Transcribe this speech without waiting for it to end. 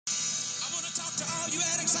To all you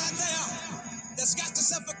addicts out there that's got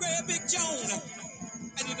yourself a great big Joan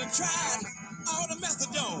and you done tried all the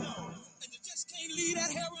methadone and you just can't leave that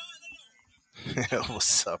heroin alone.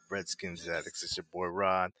 What's up, Redskins addicts? It's your boy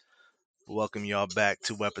Rod. Welcome y'all back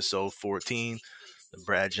to episode 14, the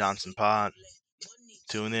Brad Johnson Pod.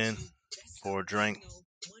 Tune in, pour a drink,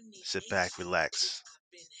 sit back, relax.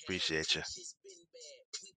 Appreciate you.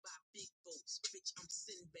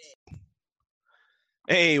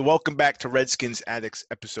 Hey, welcome back to Redskins Addicts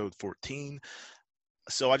episode 14.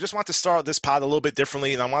 So I just want to start this pod a little bit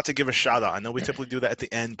differently, and I want to give a shout out. I know we typically do that at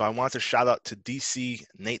the end, but I want to shout out to DC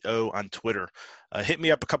Nate O on Twitter. Hit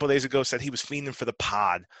me up a couple of days ago, said he was fiending for the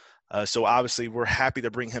pod. So obviously we're happy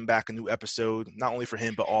to bring him back a new episode, not only for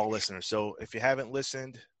him, but all listeners. So if you haven't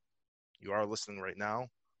listened, you are listening right now.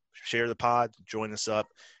 Share the pod, join us up,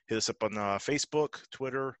 hit us up on Facebook,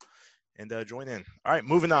 Twitter, and join in. All right,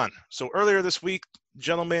 moving on. So earlier this week,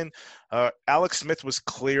 gentlemen, Alex Smith was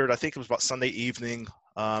cleared. I think it was about Sunday evening.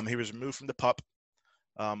 He was removed from the PUP.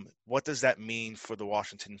 What does that mean for the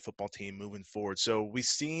Washington football team moving forward? So we've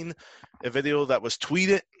seen a video that was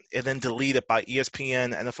tweeted and then deleted by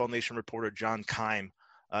ESPN NFL Nation reporter John Keim.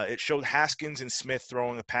 It showed Haskins and Smith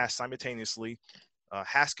throwing a pass simultaneously.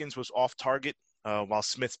 Haskins was off target while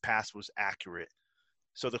Smith's pass was accurate.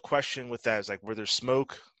 So the question with that is, like, were there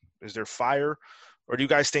smoke? Is there fire? Or do you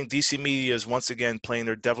guys think DC media is once again playing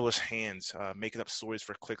their devilish hands, making up stories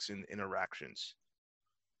for clicks and interactions?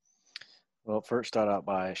 Well, first start out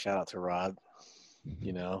by shout out to Rod.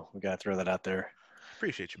 You know, we got to throw that out there.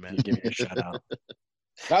 Appreciate you, man. Give you a shout out.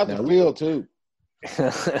 Shout out to Phil, too.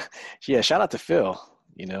 Yeah, shout out to Phil,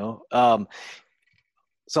 you know.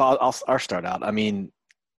 So I'll start out. I mean,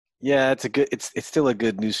 yeah, it's still a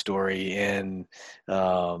good news story, and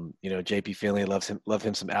you know, JP Finley love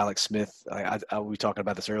him some Alex Smith. We were talking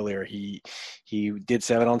about this earlier. He did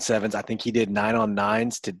 7-on-7s. I think he did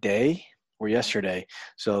 9-on-9s today or yesterday.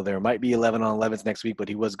 So there might be 11-on-11s next week, but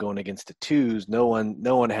he was going against the 2s. No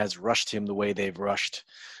one has rushed him the way they've rushed,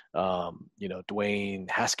 you know, Dwayne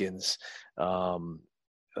Haskins.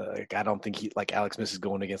 I don't think Alex Smith is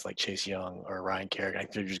going against like Chase Young or Ryan Kerrigan. I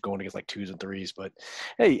think they're just going against like 2s and 3s. But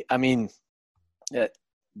hey, I mean,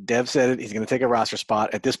 Dev said it. He's going to take a roster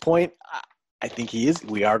spot at this point. I think he is.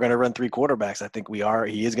 We are going to run 3 quarterbacks. I think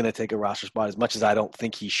he is going to take a roster spot, as much as I don't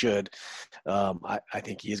think he should. I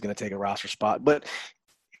think he is going to take a roster spot. But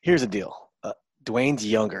here's the deal. Dwayne's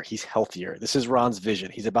younger. He's healthier. This is Ron's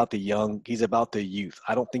vision. He's about the young. He's about the youth.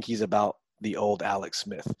 I don't think he's about the old Alex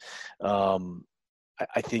Smith.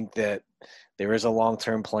 I think that there is a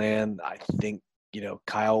long-term plan. I think, you know,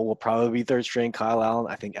 Kyle will probably be third string, Kyle Allen.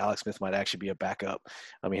 I think Alex Smith might actually be a backup.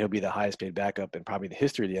 I mean, he'll be the highest paid backup in probably the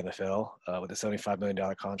history of the NFL with a $75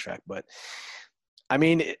 million contract. But, I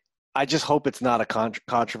mean, I just hope it's not a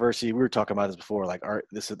controversy. We were talking about this before, like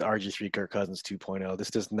this is the RG3 Kirk Cousins 2.0. This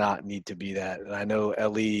does not need to be that. And I know,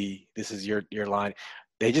 Ellie, this is your line.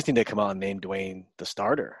 They just need to come out and name Dwayne the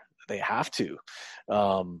starter. They have to.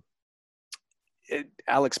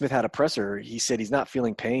 Alex Smith had a presser. He said he's not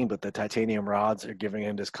feeling pain, but the titanium rods are giving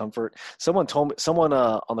him discomfort. Someone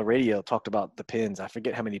on the radio talked about the pins. I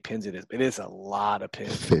forget how many pins it is. It is a lot of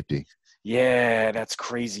pins. 50. Yeah, that's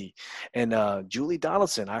crazy. And Julie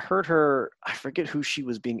Donaldson, I heard her. I forget who she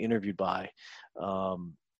was being interviewed by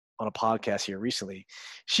on a podcast here recently.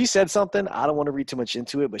 She said something. I don't want to read too much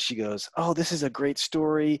into it, but she goes, "Oh, this is a great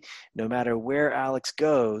story. No matter where Alex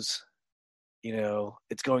goes, you know,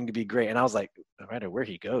 it's going to be great." And I was like, no matter where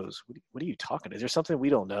he goes, what are you talking about? Is there something we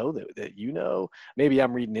don't know that you know? Maybe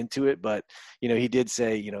I'm reading into it, but, you know, he did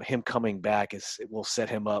say, you know, him coming back it will set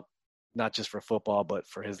him up not just for football, but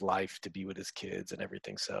for his life to be with his kids and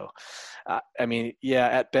everything. So, I mean, yeah,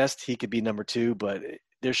 at best he could be number 2, but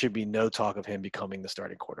there should be no talk of him becoming the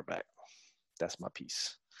starting quarterback. That's my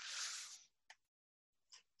piece.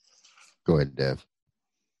 Go ahead, Dev.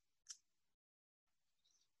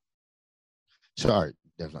 Sorry,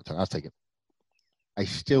 Dev's not talking. I'll take it. I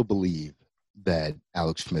still believe that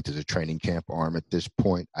Alex Smith is a training camp arm at this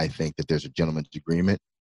point. I think that there's a gentleman's agreement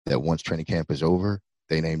that once training camp is over,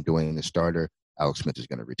 they name Dwayne the starter, Alex Smith is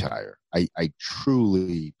going to retire. I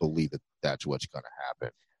truly believe that that's what's going to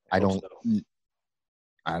happen.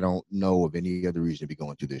 I don't know of any other reason to be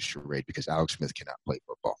going through this charade because Alex Smith cannot play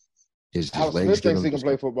football. His Alex legs Smith thinks he can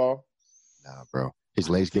play football. Nah, bro. His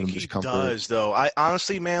legs give him discomfort. He does, though. I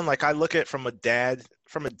honestly, man, like I look at it from a dad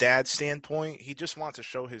standpoint, he just wants to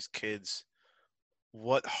show his kids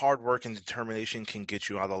what hard work and determination can get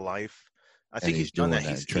you out of life. I think he's done that.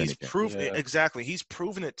 He's proven it. Exactly. He's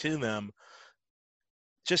proven it to them.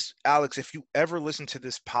 Just, Alex, if you ever listen to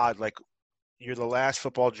this pod, like, you're the last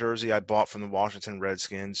football jersey I bought from the Washington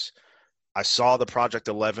Redskins. I saw the Project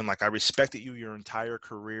 11. Like, I respected you your entire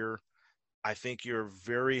career. I think you're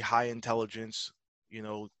very high intelligence,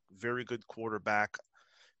 very good quarterback.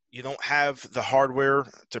 You don't have the hardware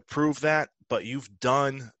to prove that, but you've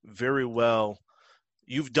done very well.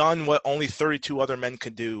 You've done what only 32 other men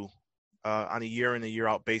could do on a year in and year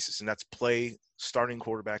out basis, and that's play starting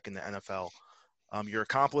quarterback in the NFL. You're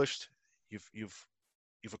accomplished.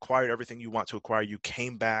 You've acquired everything you want to acquire. You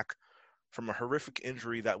came back from a horrific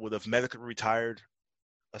injury that would have medically retired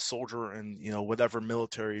a soldier in whatever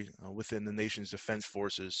military within the nation's defense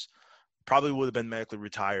forces. Probably would have been medically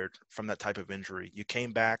retired from that type of injury. You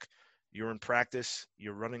came back. You're in practice.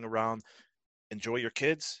 You're running around. Enjoy your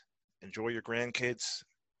kids. Enjoy your grandkids.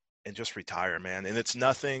 And just retire, man. And it's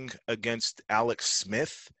nothing against Alex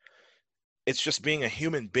Smith. It's just being a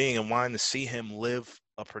human being and wanting to see him live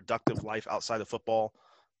a productive life outside of football,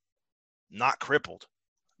 not crippled.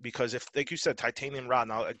 Because if, like you said, titanium rod,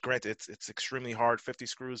 now granted, it's extremely hard, 50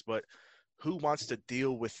 screws, but who wants to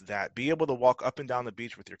deal with that? Be able to walk up and down the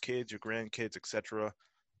beach with your kids, your grandkids, etc.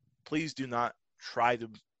 Please do not try to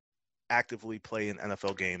actively play an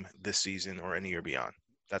NFL game this season or any year beyond.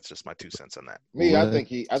 That's just my 2 cents on that. I think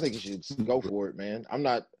he should go for it, man.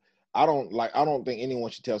 I don't think anyone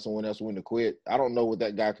should tell someone else when to quit. I don't know what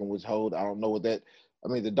that guy can withhold. I don't know what that. I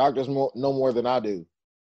mean, the doctors know more than I do.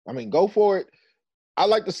 I mean, go for it. I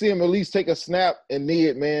like to see him at least take a snap and knee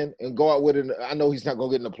it, man, and go out with it. I know he's not going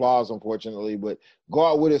to get an applause, unfortunately, but go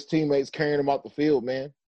out with his teammates carrying him out the field,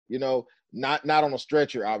 man. Not on a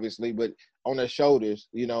stretcher, obviously, but on their shoulders,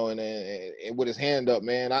 and with his hand up,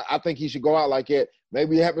 man. I think he should go out like that.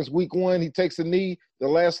 Maybe it happens week 1. He takes a knee, the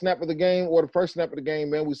last snap of the game or the first snap of the game,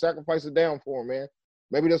 man. We sacrifice it down for him, man.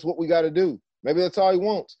 Maybe that's what we got to do. Maybe that's all he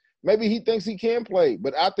wants. Maybe he thinks he can play,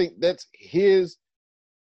 but I think that's his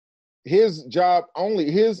job only.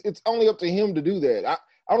 It's only up to him to do that.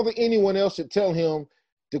 I don't think anyone else should tell him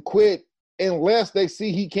to quit unless they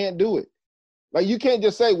see he can't do it. Like, you can't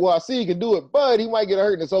just say, well, I see he can do it, but he might get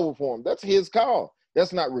hurt and it's over for him. That's his call.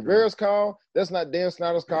 That's not Rivera's call. That's not Dan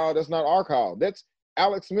Snyder's call. That's not our call. That's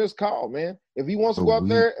Alex Smith's call, man. If he wants to go out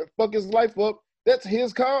there and fuck his life up, that's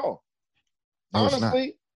his call. No,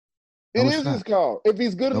 honestly, it is his call. If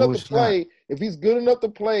he's good enough to play,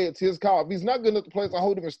 it's his call. If he's not good enough to play, it's a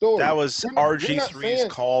whole different story. That was RG3's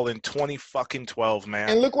call in 2012, man.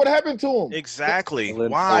 And look what happened to him. Exactly.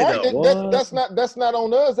 Why though? That's not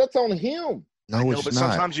on us. That's on him. No, it's but not.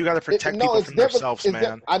 Sometimes you got to protect people from themselves,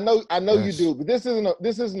 man. I know you do, but this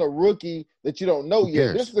isn't a rookie that you don't know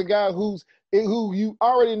yet. This is a guy who you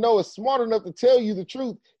already know is smart enough to tell you the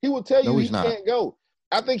truth. He will tell you he can't go.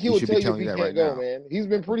 I think he would tell you if he can't go, man. He's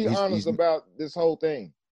been pretty honest about this whole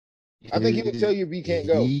thing. I think he would tell you if he can't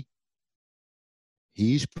go.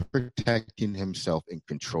 He's protecting himself in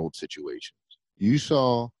controlled situations. You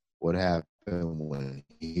saw what happened when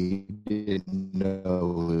he didn't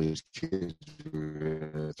know his kids were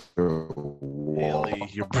going to throw a wall. Haley,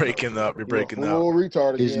 you're breaking up. You're breaking up.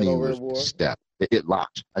 Retard his knee over was there, boy. step. It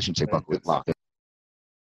locked. I shouldn't say buckle. It locked.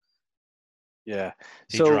 Yeah.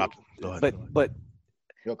 He dropped. But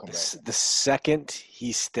he'll come back. The second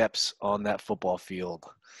he steps on that football field,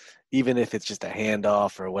 even if it's just a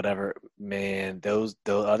handoff or whatever, man, the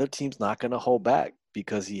other team's not going to hold back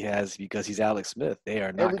because he's Alex Smith. They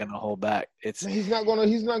are not going to hold back. He's not gonna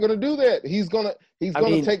do that. He's gonna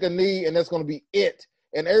take a knee, and that's gonna be it.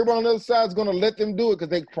 And everybody on the other side is gonna let them do it because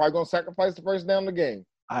they probably gonna sacrifice the first down of the game.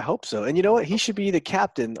 I hope so. And you know what? He should be the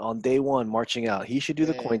captain on day 1 marching out. He should do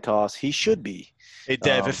the coin toss. He should be. Hey,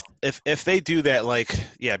 Dev, if they do that,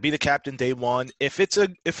 be the captain day 1. If it's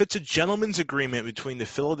a gentleman's agreement between the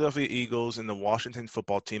Philadelphia Eagles and the Washington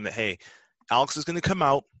football team that, hey, Alex is going to come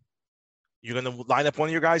out, you're going to line up one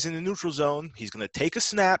of your guys in the neutral zone, he's going to take a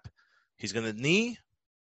snap, he's going to knee,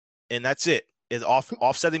 and that's it. It's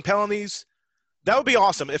offsetting penalties. That would be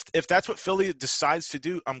awesome. If that's what Philly decides to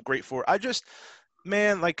do, I'm great for it.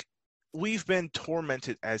 Man, we've been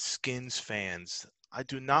tormented as Skins fans. I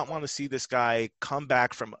do not want to see this guy come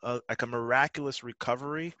back from a miraculous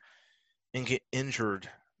recovery and get injured.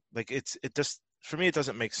 For me, it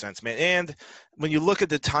doesn't make sense, man. And when you look at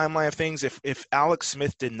the timeline of things, if Alex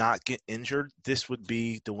Smith did not get injured, this would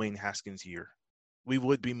be Dwayne Haskins' year. We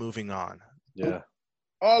would be moving on. Yeah.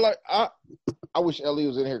 I wish Ellie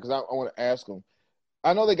was in here because I want to ask him.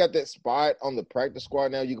 I know they got that spot on the practice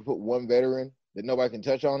squad now. You can put one veteran that nobody can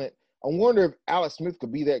touch on it. I wonder if Alex Smith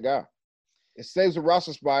could be that guy. It saves a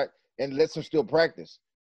roster spot and lets him still practice.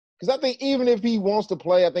 Because I think even if he wants to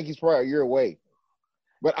play, I think he's probably a year away.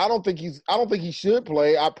 But I don't think he should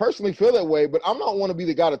play. I personally feel that way, but I'm not want to be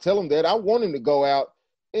the guy to tell him that. I want him to go out,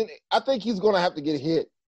 and I think he's going to have to get hit.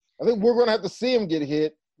 I think we're going to have to see him get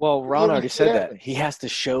hit Well, Ron Literally already shit said that. happens. He has to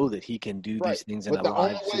show that he can do Right. these things in But a the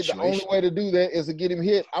live only situation. way to do that is to get him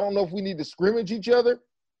hit. I don't know if we need to scrimmage each other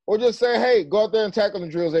or just say, hey, go out there and tackle the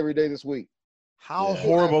drills every day this week. How Yeah.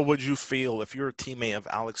 horrible would you feel if you're a teammate of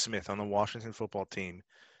Alex Smith on the Washington football team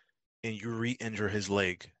and you re-injure his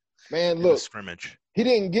leg Man, in a look, scrimmage? he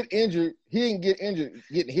didn't get injured. He didn't get injured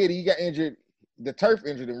getting hit. He got injured. The turf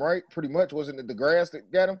injured him, right? Pretty much. Wasn't it the grass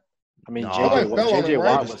that got him? I mean, No. Somebody fell on him,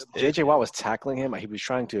 right? JJ Watt was tackling him. He was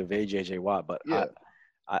trying to evade JJ Watt, but Yeah.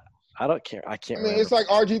 I don't care. I can't. I mean, remember. it's like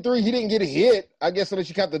RG3. He didn't get hit. I guess unless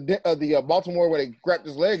you count the Baltimore where they grabbed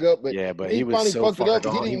his leg up. But yeah, but he he was finally so fucked it far up.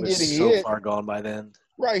 gone. He He didn't was get so hit. far gone by then.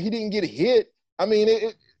 Right. He didn't get hit. I mean,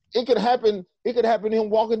 it could happen. It could happen to him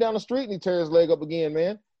walking down the street and he tears his leg up again,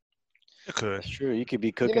 man. It could. That's true. You could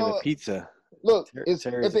be cooking a pizza. Look, it's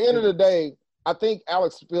at the end of the day, I think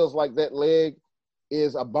Alex feels like that leg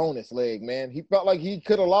is a bonus leg, man. He felt like he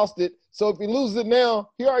could have lost it. So if he loses it now,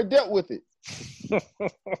 he already dealt with it.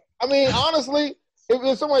 I mean, honestly,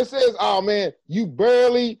 if somebody says, oh, man, you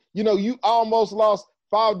barely, you almost lost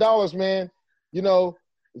 $5, man,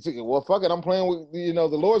 it's like, well, fuck it. I'm playing with,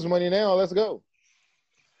 the Lord's money now. Let's go.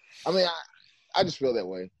 I mean, I just feel that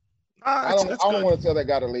way. I don't want to tell that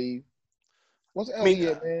guy to leave. What's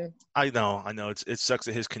Elliott, man? I know. It sucks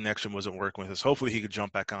that his connection wasn't working with us. Hopefully he could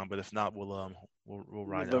jump back on, but if not, we'll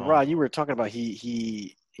ride it. But Rod, you were talking about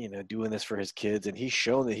he doing this for his kids, and he's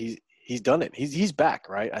shown that he's done it. He's back,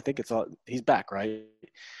 right? I think he's back, right?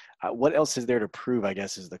 What else is there to prove? I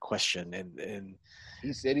guess is the question. And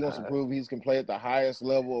he said he wants to prove he can play at the highest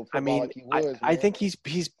level of football like he was. I think he's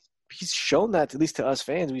shown that, at least to us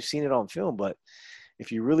fans. We've seen it on film, but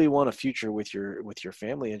if you really want a future with your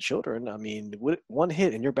family and children, I mean, one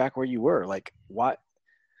hit and you're back where you were. Like, what?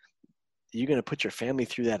 You're going to put your family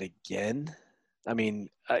through that again? I mean,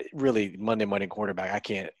 really, Monday morning quarterback, I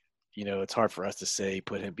can't, it's hard for us to say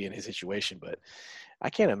be in his situation, but I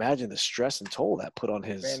can't imagine the stress and toll that put on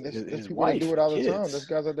his people wife. Do it all kids. the time. There's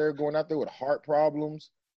guys out there going out there with heart problems.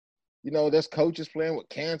 There's coaches playing with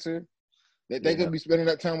cancer. They could be spending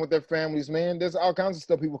that time with their families, man. There's all kinds of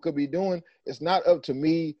stuff people could be doing. It's not up to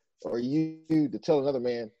me or you to tell another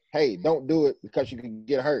man, hey, don't do it because you can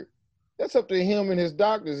get hurt. That's up to him and his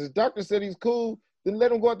doctors. His doctor said he's cool, then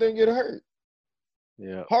let him go out there and get hurt.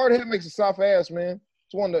 Yeah. Hard head makes a soft ass, man.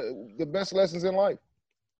 It's one of the best lessons in life.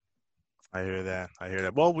 I hear that.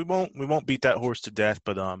 Well, we won't beat that horse to death,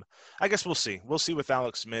 but I guess we'll see. We'll see with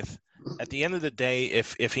Alex Smith. At the end of the day,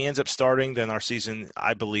 if he ends up starting, then our season,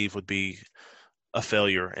 I believe, would be a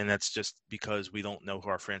failure, and that's just because we don't know who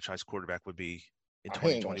our franchise quarterback would be in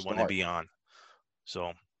 2021 and beyond.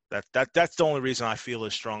 So that's the only reason I feel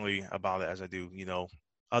as strongly about it as I do.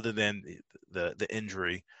 Other than the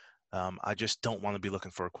injury, I just don't want to be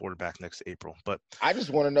looking for a quarterback next April. But I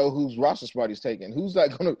just want to know whose roster spot he's taking. Who's going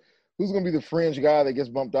to be the fringe guy that gets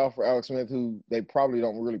bumped off for Alex Smith, who they probably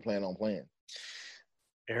don't really plan on playing?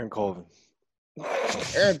 Aaron Colvin.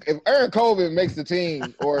 If Aaron Colvin makes the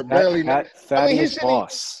team or barely, Thaddeus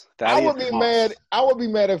Moss. I would be mad. I would be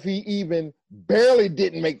mad if he even barely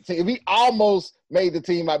didn't make the team. If he almost made the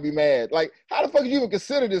team, I'd be mad. Like, how the fuck did you even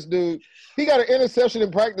consider this dude? He got an interception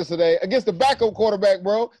in practice today against the backup quarterback,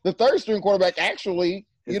 bro. The third string quarterback, actually.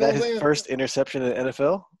 Is that his first interception in the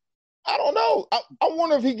NFL? I don't know. I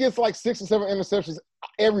wonder if he gets like 6 or 7 interceptions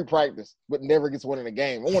every practice, but never gets one in a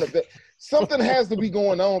game. I wonder if something has to be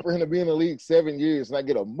going on for him to be in the league 7 years and I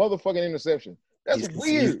get a motherfucking interception. That's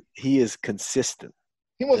weird. He is consistent.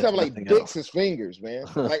 He must have like Dix's fingers, man.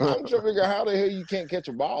 Like, I'm trying to figure out how the hell you can't catch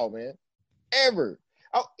a ball, man. Ever.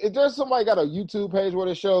 If there's somebody got a YouTube page where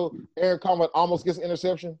they show Aaron Colvin almost gets an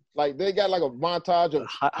interception, like they got like a montage of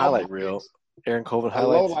highlight reel. Aaron Colvin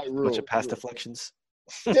highlights, a bunch of pass deflections.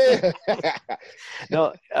 Yeah.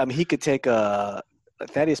 No, he could take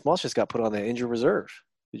Thaddeus Moss just got put on the injured reserve.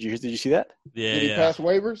 Did you see that? Yeah. Did he pass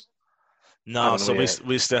waivers? No, so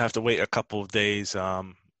we still have to wait a couple of days.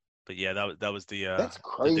 But yeah, that was the That's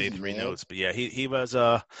crazy, the day 3 man. notes. But yeah, he was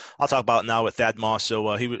I'll talk about it now with Thad Moss.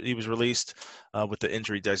 So he was released with the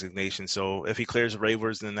injury designation. So if he clears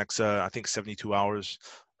waivers in the next I think 72 hours,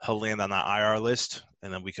 he'll land on that IR list,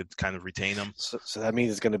 and then we could kind of retain him. So that means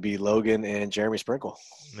it's going to be Logan and Jeremy Sprinkle.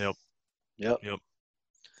 Yep.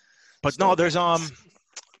 But no, there's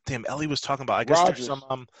damn, Ellie was talking about. I guess Rogers. There's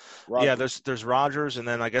some there's Rogers, and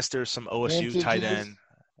then I guess there's some OSU tight end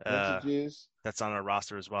that's on our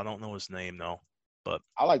roster as well. I don't know his name though, but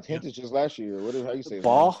I liked Hintages last year. How you say it?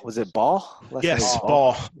 Ball? Was it Ball? Yes,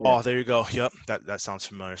 Ball. Ball. There you go. Yep, that sounds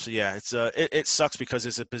familiar. So yeah, it's it sucks because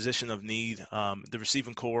it's a position of need. The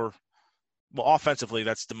receiving core, well, offensively,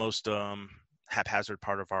 that's the most haphazard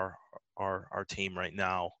part of our team right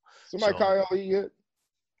now. Somebody call Ellie yet?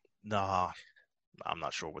 Nah, I'm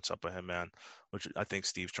not sure what's up with him, man. Which I think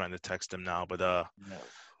Steve's trying to text him now. But No.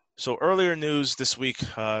 so earlier news this week,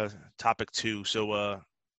 topic 2. So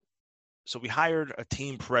we hired a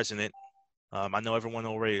team president. I know everyone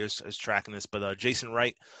already is tracking this, but Jason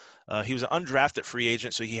Wright, he was an undrafted free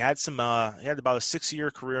agent. So he had he had about a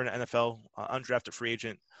 6-year career in the NFL, undrafted free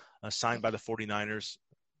agent, signed by the 49ers.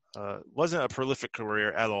 Wasn't a prolific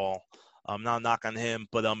career at all. Not a knock on him,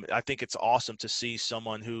 but I think it's awesome to see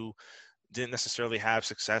someone who didn't necessarily have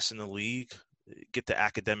success in the league get the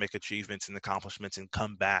academic achievements and accomplishments and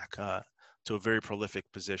come back to a very prolific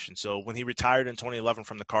position. So when he retired in 2011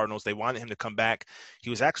 from the Cardinals, they wanted him to come back. He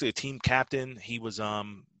was actually a team captain. He was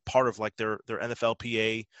part of like their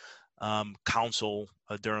NFLPA council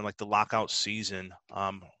during like the lockout season,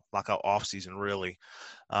 lockout off season really,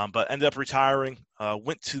 but ended up retiring.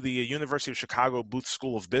 Went to the University of Chicago Booth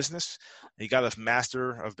School of Business. He got a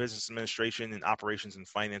Master of Business Administration in Operations and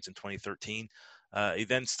Finance in 2013. He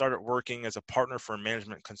then started working as a partner for a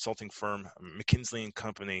management consulting firm, McKinsey &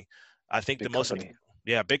 Company. I think Big the most, company.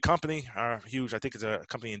 big company, huge. I think it's a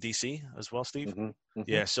company in DC as well, Steve. Mm-hmm. Mm-hmm.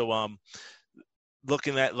 Yeah. So,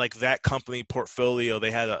 looking at like that company portfolio,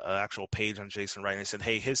 they had an actual page on Jason Wright, and they said,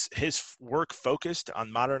 hey, his work focused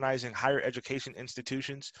on modernizing higher education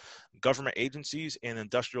institutions, government agencies, and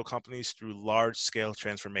industrial companies through large-scale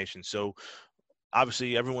transformation. So,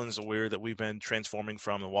 obviously, everyone's aware that we've been transforming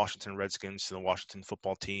from the Washington Redskins to the Washington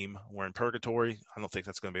football team. We're in purgatory. I don't think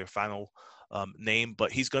that's going to be a final name,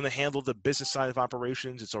 but he's going to handle the business side of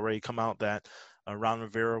operations. It's already come out that Ron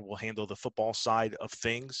Rivera will handle the football side of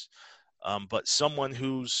things. But someone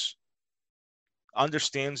who's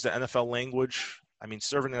understands the NFL language. I mean,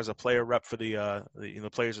 serving as a player rep for the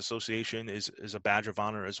Players Association is a badge of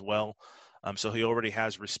honor as well. So he already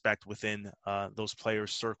has respect within those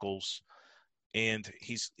players' circles. And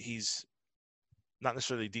he's not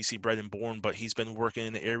necessarily DC bred and born, but he's been working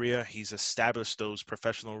in the area. He's established those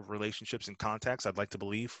professional relationships and contacts, I'd like to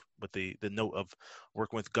believe, with the note of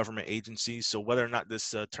working with government agencies. So whether or not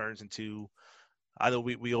this turns into, I know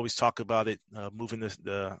we always talk about it, moving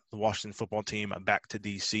the Washington football team back to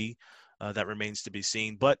DC. That remains to be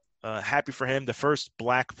seen. But happy for him, the first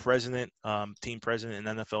Black president, team president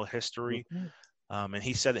in NFL history. Mm-hmm. And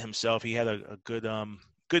he said it himself. He had a good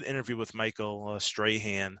interview with Michael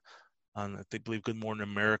Strahan on, I believe, Good Morning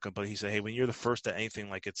America. But he said, hey, when you're the first at anything,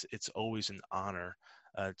 like it's always an honor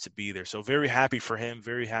to be there. So very happy for him,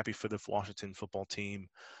 very happy for the Washington football team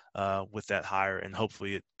with that hire, and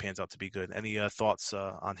hopefully it pans out to be good. Any thoughts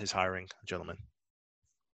on his hiring, gentlemen?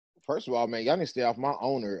 First of all, man, y'all need to stay off my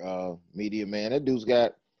owner media, man. That dude's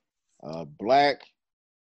got Black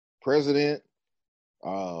president,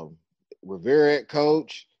 Rivera at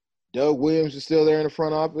coach, Doug Williams is still there in the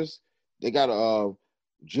front office. They got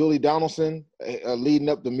Julie Donaldson leading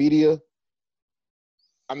up the media.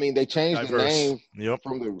 I mean, they changed the name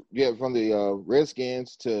from the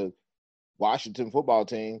Redskins to Washington football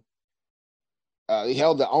team. He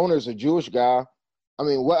held the owner's a Jewish guy. I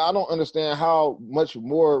mean, I don't understand how much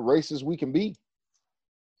more racist we can be.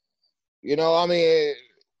 You know, I mean,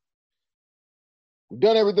 we've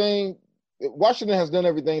done everything. Washington has done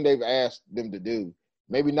everything they've asked them to do.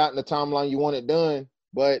 Maybe not in the timeline you want it done,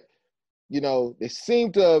 but, you know, they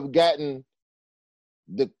seem to have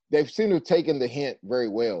they've seemed to have taken the hint very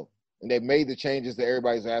well. And they've made the changes that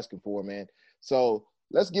everybody's asking for, man. So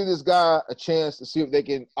let's give this guy a chance to see if they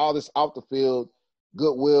can, all this off the field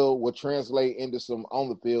goodwill will translate into some on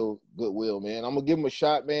the field goodwill, man. I'm going to give them a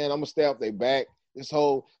shot, man. I'm going to stay off their back. This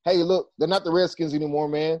whole, hey, look, they're not the Redskins anymore,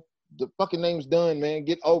 man. The fucking name's done, man.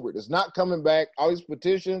 Get over it. It's not coming back. All these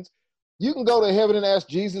petitions. You can go to heaven and ask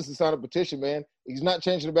Jesus to sign a petition, man. He's not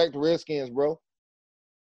changing it back to Redskins, bro.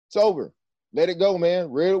 It's over. Let it go,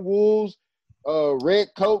 man. Red Wolves, Red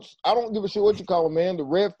Coats. I don't give a shit what you call them, man. The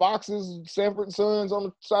Red Foxes, Sanford Sons on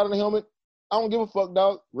the side of the helmet. I don't give a fuck,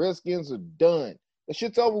 dog. Redskins are done. The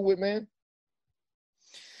shit's over with, man.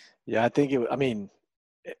 Yeah, I think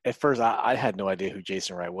at first I had no idea who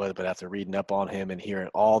Jason Wright was, but after reading up on him and hearing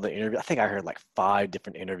all the interviews, I think I heard like 5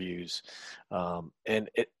 different interviews, and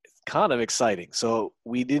it's kind of exciting. So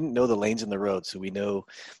we didn't know the lanes in the road, so we know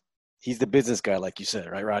he's the business guy, like you said,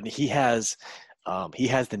 right, Rodney? He has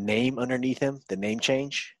the name underneath him, the name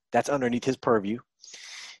change. That's underneath his purview.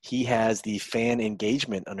 He has the fan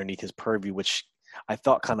engagement underneath his purview, which I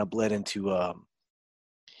thought kind of bled into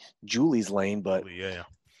Julie's lane, but yeah.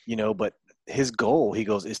 You know, but his goal, he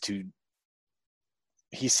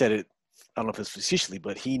said it, I don't know if it's facetiously,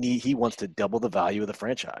 but he wants to double the value of the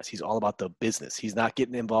franchise. He's all about the business. He's not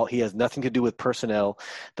getting involved. He has nothing to do with personnel,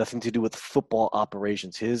 nothing to do with football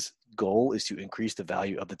operations. His goal is to increase the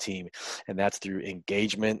value of the team, and that's through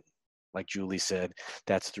engagement, like Julie said.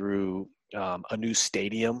 That's through a new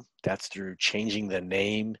stadium. That's through changing the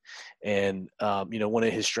name. And, one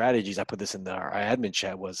of his strategies, I put this in our admin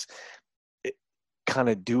chat, was kind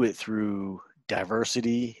of do it through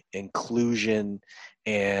diversity, inclusion,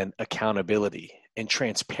 and accountability and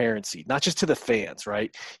transparency, not just to the fans,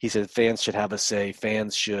 right? He said fans should have a say,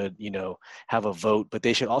 fans should, have a vote, but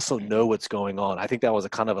they should also know what's going on. I think that was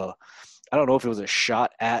I don't know if it was a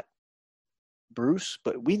shot at Bruce,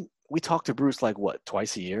 but we talked to Bruce like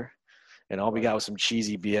twice a year, and all we got was some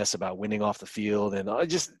cheesy BS about winning off the field and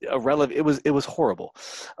just irrelevant. It was horrible.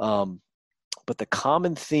 But the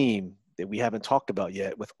common theme that we haven't talked about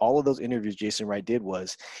yet with all of those interviews Jason Wright did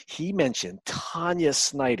was he mentioned Tanya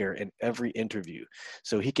Snyder in every interview.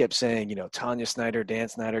 So he kept saying, Tanya Snyder, Dan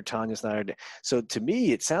Snyder, Tanya Snyder. So to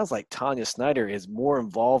me, it sounds like Tanya Snyder is more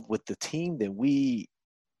involved with the team than we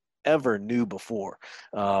ever knew before.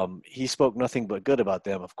 He spoke nothing but good about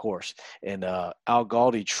them, of course. And Al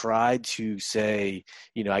Galdi tried to say,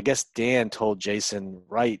 I guess Dan told Jason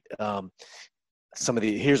Wright,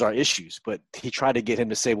 here's our issues, but he tried to get him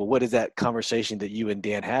to say, well, what is that conversation that you and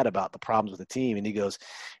Dan had about the problems with the team? And he goes,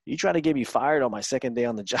 you trying to get me fired on my second day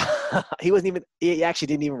on the job? He actually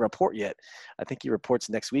didn't even report yet. I think he reports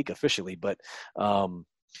next week officially, but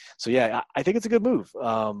so yeah, I think it's a good move.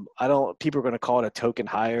 People are going to call it a token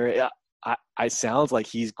hire. I sounds like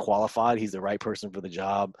he's qualified. He's the right person for the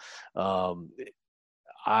job. I'm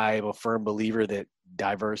a firm believer that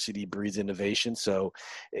diversity breeds innovation. So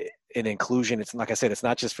in inclusion, it's like I said, it's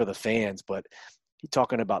not just for the fans, but you're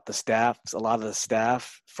talking about the staff. A lot of the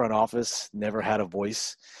staff, front office, never had a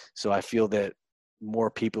voice. So I feel that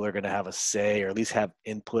more people are going to have a say, or at least have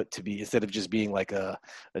input to be, instead of just being like a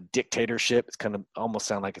dictatorship, it's kind of almost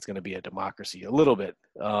sound like it's going to be a democracy a little bit.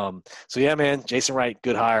 So yeah, man, Jason Wright,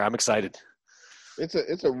 good hire. I'm excited.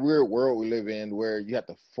 It's a weird world we live in where you have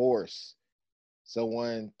to force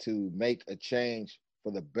someone to make a change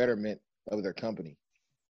for the betterment of their company.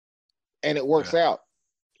 And it works out.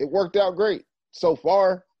 It worked out great so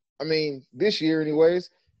far. I mean, this year anyways.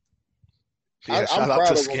 Yeah, shout out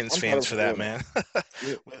to Skins fans for that, man.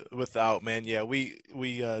 Without, man, yeah, we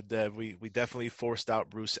definitely forced out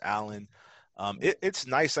Bruce Allen. It's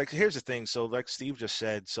nice. Like, here's the thing. So, like Steve just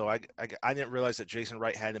said, so I didn't realize that Jason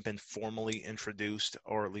Wright hadn't been formally introduced,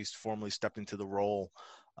 or at least formally stepped into the role.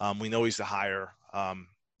 We know he's the hire,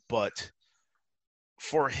 but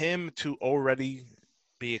for him to already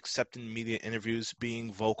be accepting media interviews,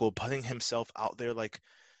 being vocal, putting himself out there, like,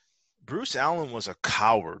 Bruce Allen was a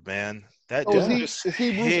coward, man. Is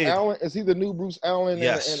he Bruce Allen? Is he the new Bruce Allen?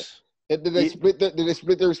 Yes. And did they split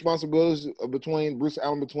the responsibilities between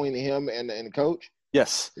him and the coach?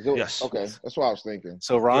 Yes. Yes. Okay, that's what I was thinking.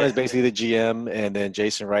 So Ron is basically the GM, and then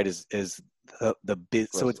Jason Wright is the biz.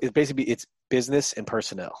 So it's basically it's business and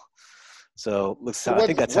personnel. So I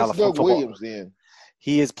think that's how the Doug football. Williams then?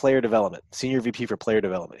 He is player development, senior VP for player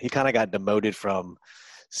development. He kind of got demoted from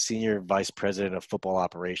senior vice president of football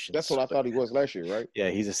operations. That's what I thought he was last year, right? Yeah,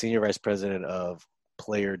 he's a senior vice president of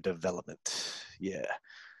player development. Yeah.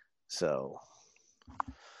 So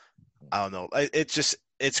I don't know.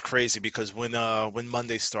 It's crazy because when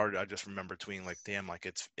Monday started, I just remember tweeting like, damn, like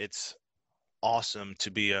it's awesome to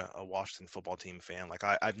be a Washington football team fan. Like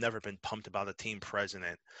I've never been pumped about a team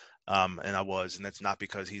president. And I was, and that's not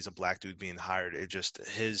because he's a black dude being hired. It just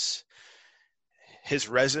his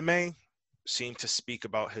resume seemed to speak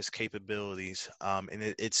about his capabilities.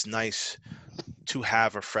 And it's nice to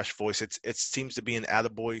have a fresh voice. It seems to be an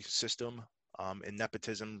attaboy system, and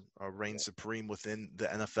nepotism reigns supreme within the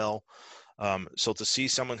NFL. So to see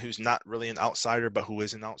someone who's not really an outsider, but who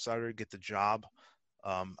is an outsider, get the job,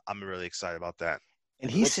 I'm really excited about that. And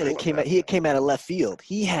he said it came out of left field.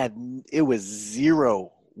 It was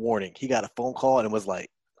zero warning. He got a phone call and was like,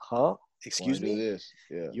 huh? Excuse me? This?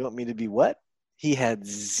 Yeah. You want me to be what? He had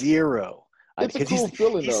zero. It's a cool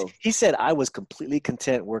feeling, though. He said, I was completely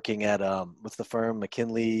content working at, what's the firm?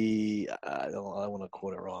 McKinley. I don't want to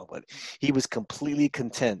quote it wrong, but he was completely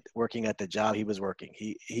content working at the job he was working.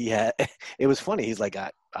 He had, it was funny. He's like,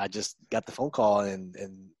 I just got the phone call and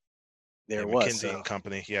there it was. McKinsey and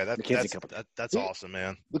Company. Yeah, that's awesome,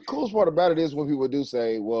 man. The coolest part about it is when people do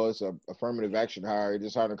say, well, it's an affirmative action hire,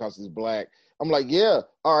 just hiring because he's black. I'm like, yeah,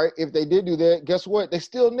 all right, if they did do that, guess what? They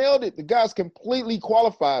still nailed it. The guy's completely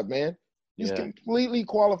qualified, man. He's completely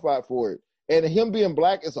qualified for it. And him being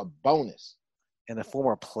black is a bonus. And a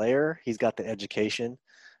former player, he's got the education.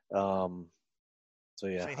 So,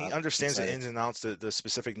 yeah. He understands the ins and outs, the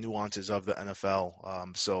specific nuances of the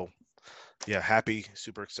NFL. So, yeah,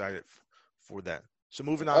 super excited for that. So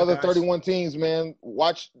moving on. Other 31 teams, man,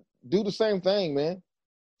 do the same thing, man.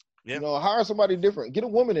 Yeah. You know, hire somebody different. Get a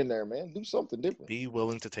woman in there, man. Do something different. Be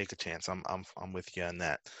willing to take a chance. I'm with you on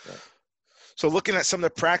that. Yeah. So looking at some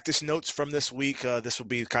of the practice notes from this week, this will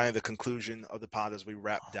be kind of the conclusion of the pod as we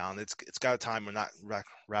wrap down. It's got a time. We're not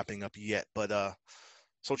wrapping up yet, but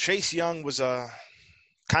so Chase Young was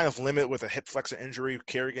kind of limited with a hip flexor injury.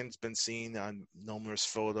 Kerrigan's been seen on numerous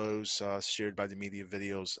photos shared by the media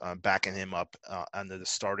videos backing him up under the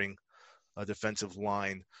starting defensive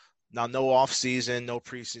line. Now, no offseason, no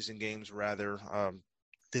preseason games, rather.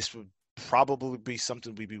 This would probably be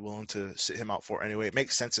something we'd be willing to sit him out for anyway. It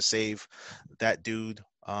makes sense to save that dude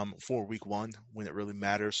for week one when it really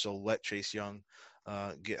matters. So let Chase Young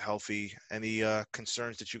get healthy. Any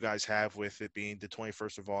concerns that you guys have with it being the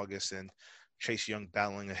 21st of August and Chase Young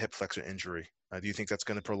battling a hip flexor injury? Do you think that's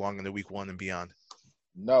going to prolong into week one and beyond?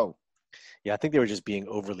 No. Yeah, I think they were just being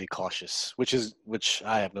overly cautious, which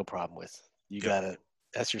I have no problem with. You gotta,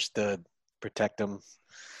 that's your stud, protect him,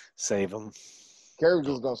 save him.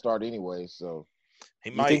 Kerrigan's gonna start anyway, so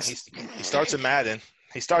he might. He starts in Madden.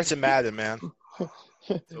 He starts in Madden, man.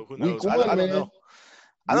 So who knows? I don't know.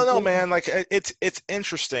 I don't know, man. Like it's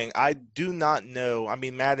interesting. I do not know. I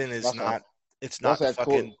mean, Madden is not. It's not the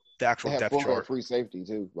fucking the actual depth chart. Free safety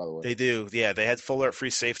too, by the way. They do. Yeah, they had full art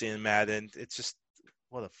free safety in Madden. It's just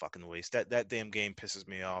what a fucking waste. That damn game pisses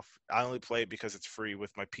me off. I only play it because it's free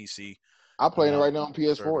with my PC. I'm playing it right now on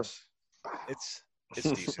PS4. Service. It's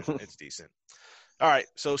decent. It's decent. All right,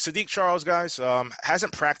 so Sadiq Charles, guys,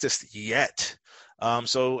 hasn't practiced yet.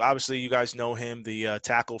 So obviously you guys know him, the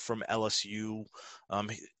tackle from LSU.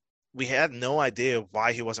 We had no idea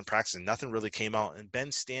why he wasn't practicing. Nothing really came out. And Ben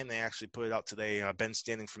Stanley actually put it out today. Ben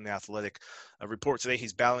Stanley from The Athletic report today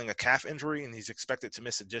he's battling a calf injury and he's expected to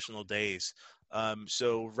miss additional days.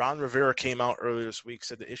 So Ron Rivera came out earlier this week,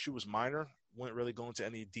 said the issue was minor. Wouldn't really go into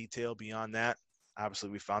any detail beyond that. Obviously,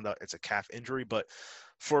 we found out it's a calf injury. But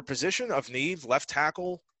for a position of need, left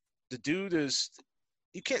tackle, the dude is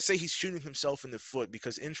 – you can't say he's shooting himself in the foot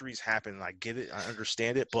because injuries happen. I get it. I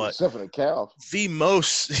understand it. But himself in the calf.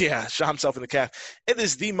 Shot himself in the calf. It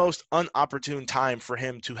is the most unopportune time for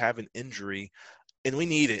him to have an injury, and we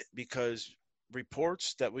need it because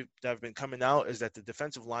reports that have been coming out is that the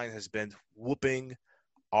defensive line has been whooping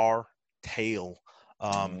our tail.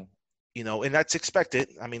 You know, and that's expected.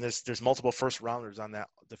 I mean, there's multiple first rounders on that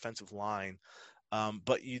defensive line,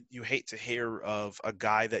 but you hate to hear of a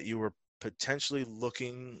guy that you were potentially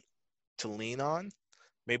looking to lean on,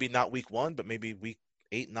 maybe not week one, but maybe week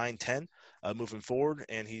 8, 9, 10 moving forward,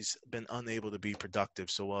 and he's been unable to be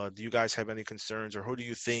productive. So do you guys have any concerns, or who do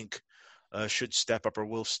you think should step up or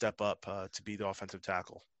will step up to be the offensive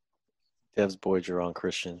tackle? Dev's boy, Jerron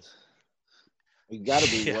Christian. You got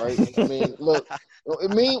to be, right? I mean, look,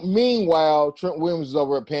 meanwhile, Trent Williams is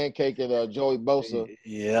over at Pancake and Joey Bosa.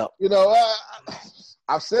 Yeah. You know,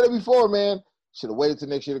 I've said it before, man. Should have waited till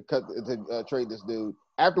next year to trade this dude.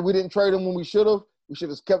 After we didn't trade him when we should have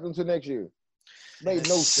kept him till next year. Made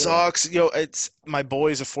no sense. Sucks. Yo, it's my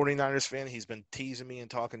boy's a 49ers fan. He's been teasing me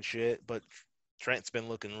and talking shit, but Trent's been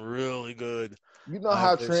looking really good. You know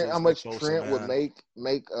how much Trent would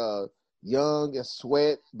make Young and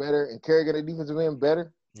Sweat better and Kerrigan the defensive end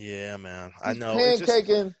better? Yeah, man. I know.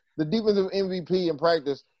 Pancaking the defensive MVP in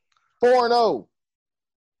practice 4-0.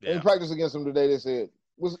 Yeah. In practice against him today, they said.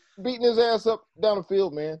 Was beating his ass up down the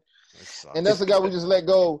field, man. And that's the guy we just let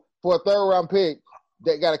go for a third-round pick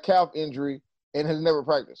that got a calf injury and has never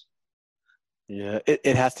practiced. Yeah,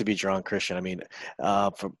 it has to be Jerron Christian. I mean,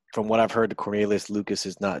 from what I've heard, the Cornelius Lucas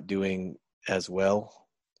is not doing as well.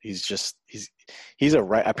 He's a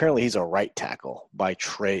right tackle by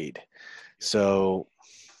trade. So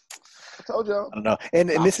I told y'all. I don't know. And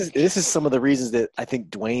this is some of the reasons that I think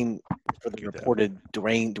Dwayne, for the reported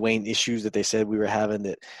Dwayne issues that they said we were having,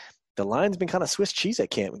 that the line's been kind of Swiss cheese at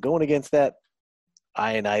camp. Going against that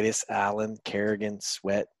Ioannidis, Allen, Kerrigan,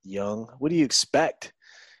 Sweat, Young. What do you expect?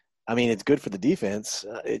 I mean, it's good for the defense.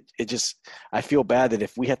 I feel bad that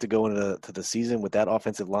if we have to go into the season with that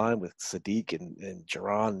offensive line with Sadiq and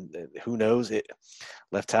Jerron, who knows,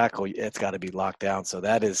 left tackle, it's got to be locked down. So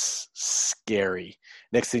that is scary.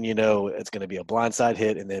 Next thing you know, it's going to be a blindside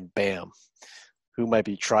hit, and then bam, who might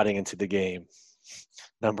be trotting into the game?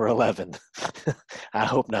 Number 11. I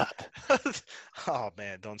hope not. Oh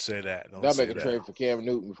man, don't say that. They'll make a trade for Cam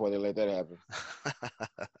Newton before they let that happen.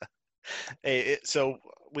 Hey, so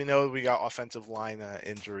we know we got offensive line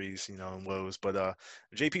injuries, and woes, but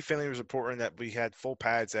JP Finley was reporting that we had full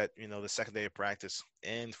pads at, the second day of practice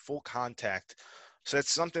and full contact. So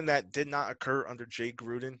that's something that did not occur under Jay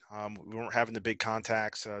Gruden. We weren't having the big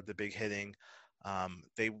contacts, the big hitting.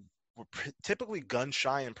 They were typically gun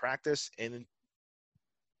shy in practice, and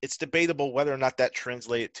it's debatable whether or not that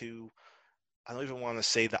translated to, I don't even want to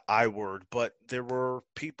say the I word, but there were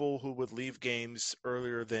people who would leave games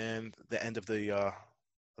earlier than the end of the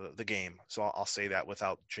game. So I'll say that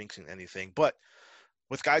without jinxing anything. But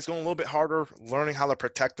with guys going a little bit harder, learning how to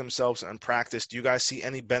protect themselves and practice, do you guys see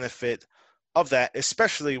any benefit of that,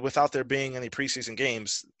 especially without there being any preseason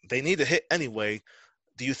games? They need to hit anyway.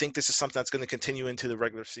 Do you think this is something that's going to continue into the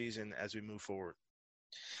regular season as we move forward?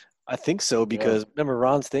 I think so, because remember,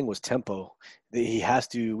 Ron's thing was tempo. He has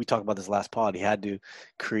to – we talked about this last pod. He had to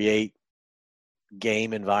create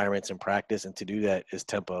game environments in practice, and to do that is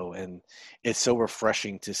tempo. And it's so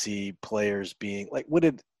refreshing to see players being – like, what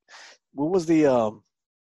was the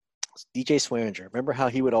DJ Swearinger. Remember how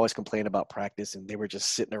he would always complain about practice, and they were just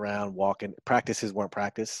sitting around walking. Practices weren't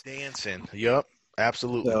practice. Dancing. Yep,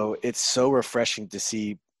 absolutely. So it's so refreshing to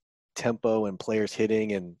see tempo and players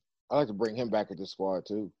hitting. And I like to bring him back at the squad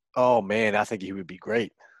too. Oh man, I think he would be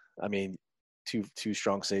great. I mean, two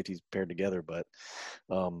strong safeties paired together, but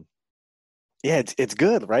yeah, it's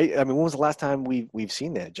good, right? I mean, when was the last time we've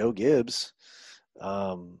seen that? Joe Gibbs.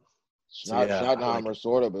 Schottenheimer,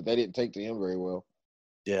 sort of, but they didn't take to him very well.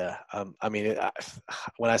 Yeah, I mean,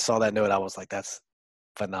 when I saw that note, I was like, "That's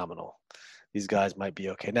phenomenal." These guys might be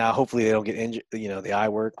okay. Now, hopefully, they don't get injured. You know, the eye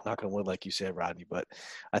work, knock on wood, like you said, Rodney. But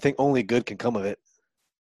I think only good can come of it.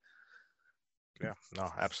 Yeah,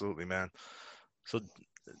 no, absolutely, man. So,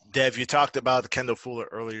 Dev, you talked about Kendall Fuller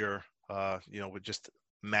earlier. With just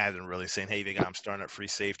Madden really saying, "Hey, I'm starting at free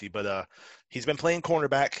safety," but he's been playing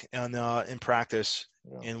cornerback in practice.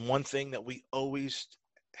 Yeah. And one thing that we always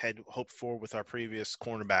had hoped for with our previous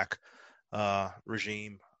cornerback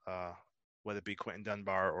regime, whether it be Quentin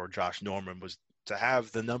Dunbar or Josh Norman, was to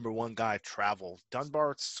have the number one guy travel.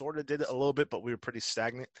 Dunbar sort of did it a little bit, but we were pretty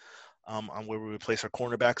stagnant on where we would place our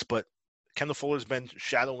cornerbacks. But Kendall Fuller's been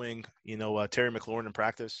shadowing, Terry McLaurin in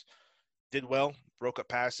practice. Did well, broke up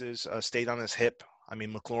passes, stayed on his hip. I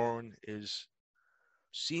mean, McLaurin is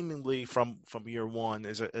seemingly from year one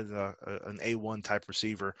is an A1 type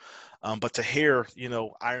receiver. But to hear,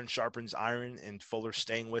 iron sharpens iron, and Fuller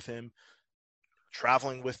staying with him,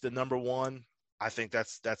 traveling with the number one, I think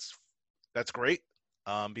that's great.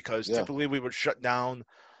 Because typically we would shut down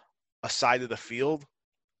a side of the field,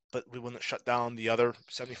 but we wouldn't shut down the other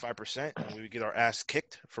 75%, and we would get our ass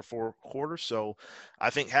kicked for 4 quarters. So I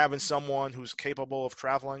think having someone who's capable of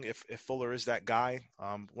traveling, if Fuller is that guy.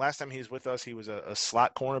 Last time he was with us, he was a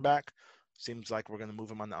slot cornerback. Seems like we're going to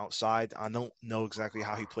move him on the outside. I don't know exactly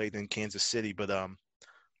how he played in Kansas City, but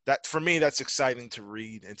that for me, that's exciting to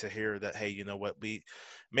read and to hear that, hey, you know what,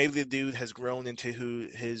 maybe the dude has grown into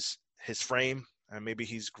his frame. And maybe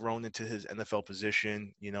he's grown into his NFL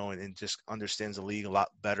position, and just understands the league a lot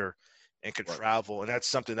better and could travel. And that's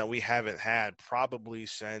something that we haven't had probably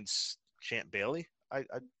since Champ Bailey, I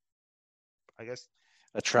guess.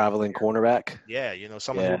 A traveling cornerback? Yeah,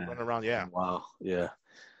 someone who went around, yeah. Wow, yeah.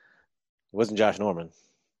 It wasn't Josh Norman.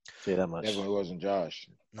 I'll tell you that much. Definitely wasn't Josh.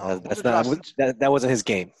 No, that wasn't his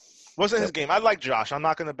game. Wasn't his game. I like Josh. I'm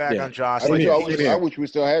not going to bag on Josh. I wish we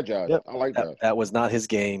still had Josh. Yep. I like that. That was not his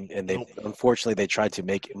game, and unfortunately they tried to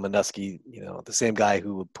make Manusky, the same guy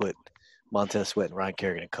who would put Montez Sweat and Ryan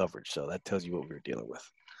Kerrigan in coverage. So that tells you what we were dealing with.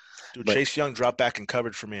 Dude, Chase Young dropped back in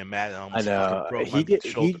coverage for me, and Matt. I know he did.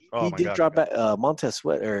 He did drop back. Montez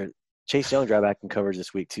Sweat or Chase Young dropped back in coverage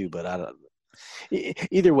this week too. But I don't.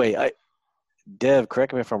 Either way, Dev,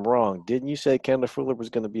 correct me if I'm wrong. Didn't you say Kendall Fuller was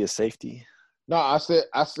going to be a safety? No, I said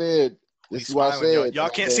this is what I said. Y'all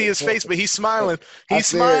can't see his face, but he's smiling. He's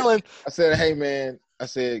smiling. I said, hey man,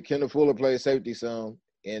 Kendall Fuller plays safety some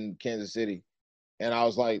in Kansas City. And I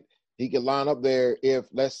was like, he could line up there if,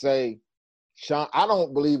 let's say, Sean. I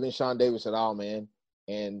don't believe in Sean Davis at all, man.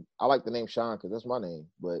 And I like the name Sean because that's my name.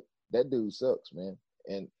 But that dude sucks, man.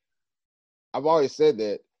 And I've always said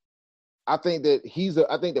that. I think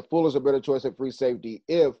that Fuller's a better choice at free safety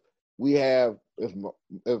if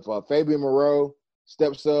Fabian Moreau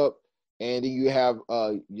steps up, and then you have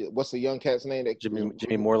what's the young cat's name?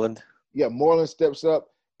 Jimmy Moreland. Yeah, Moreland steps up,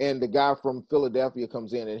 and the guy from Philadelphia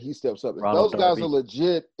comes in and he steps up. If those guys are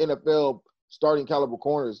legit NFL starting caliber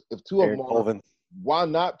corners, if two of them are, why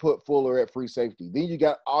not put Fuller at free safety? Then you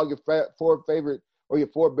got all your your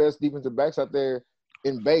 4 best defensive backs out there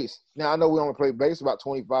in base. Now I know we only play base about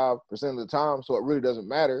 25% of the time, so it really doesn't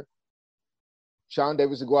matter. Sean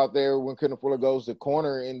Davis will go out there when Kendall Fuller goes to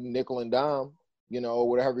corner in nickel and dime,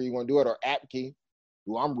 whatever you want to do it, or Apke,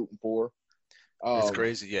 who I'm rooting for. It's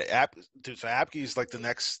crazy, yeah. So Apke's like the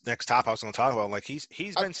next top I was going to talk about. Like he's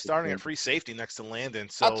been starting at free safety next to Landon.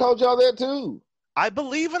 So I told y'all that too. I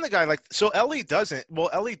believe in the guy. Like, so Ellie doesn't. Well,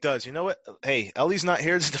 Ellie does. You know what? Hey, Ellie's not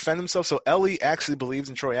here to defend himself. So Ellie actually believes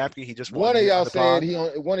in Troy Apke. He just One of y'all said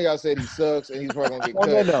he sucks and he's probably gonna get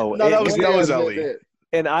cut. No. No, that was One of y'all Ellie. said that.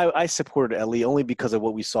 And I supported Ellie only because of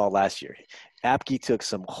what we saw last year. Apke took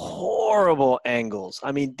some horrible angles.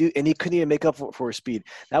 I mean, dude, and he couldn't even make up for his speed.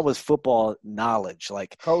 That was football knowledge.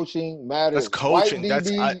 Like, Coaching matters. That's coaching. White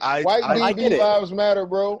DB, I get DB it. lives matter,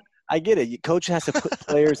 bro. I get it. Coach has to put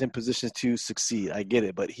players in positions to succeed. I get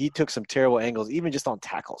it. But he took some terrible angles, even just on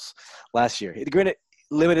tackles last year. Granted,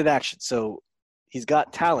 limited action. So he's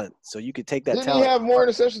got talent. So you could take that Didn't talent. he have more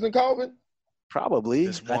interceptions than Colvin? Probably.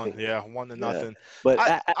 Just one, 1-0. Yeah.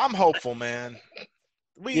 But I'm hopeful, man.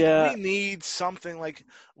 We need something like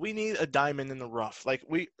we need a diamond in the rough.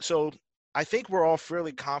 So I think we're all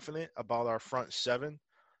fairly confident about our front seven.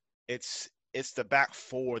 It's the back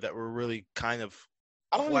four that we're really kind of.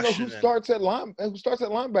 I don't even know who starts at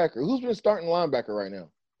linebacker. Who's been starting linebacker right now?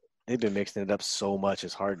 they've been mixing it up so much.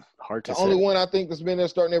 It's hard to The say. only one I think that's been there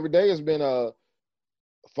starting every day has been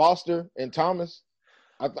Foster and Thomas.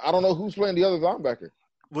 I don't know who's playing the other linebacker.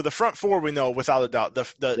 Well, the front four we know without a doubt.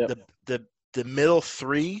 The middle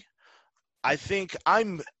three, I think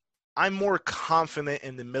I'm more confident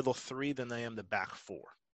in the middle three than I am the back four.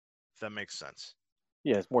 If that makes sense.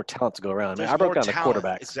 Yeah, it's more talent to go around. There's I broke down more the talent,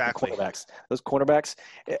 quarterbacks. exactly. Those cornerbacks.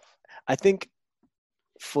 I think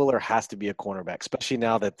Fuller has to be a cornerback, especially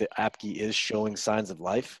now that the Apke is showing signs of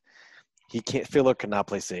life. Fuller cannot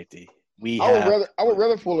play safety. I would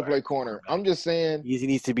rather Fuller play corner. I'm just saying he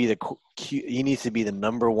needs to be the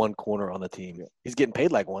number one corner on the team. He's getting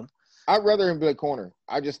paid like one. I'd rather him play corner.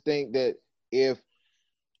 I just think that if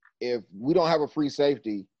we don't have a free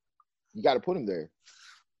safety, you got to put him there.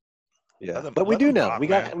 Yeah, but we do now. We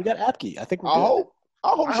got Apke. I think we're good. I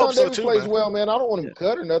hope Sean Davis plays well, man. I don't want him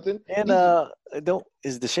cut or nothing. And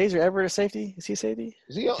is the Shazer Everett a safety? Is he a safety?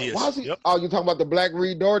 He is. Yep. Oh, you talking about the Black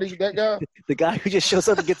Reed Doherty, that guy? The guy who just shows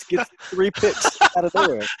up and gets 3 picks out of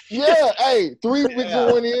nowhere. Yeah, hey, 3 picks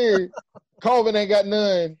in 1 year. Colvin ain't got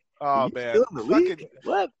none. Oh man,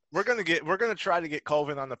 what? We're gonna try to get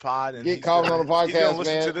Colvin on the pod and get Colvin on the podcast. He's gonna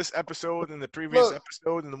listen to this episode and the previous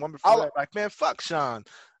episode and the one before that. Like, man, fuck Sean.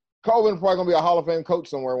 Colvin probably gonna be a Hall of Fame coach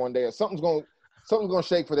somewhere one day. Or something's gonna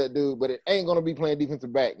shake for that dude, but it ain't gonna be playing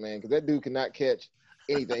defensive back, man, because that dude cannot catch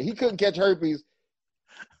anything. He couldn't catch herpes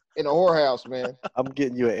in a whorehouse, man. I'm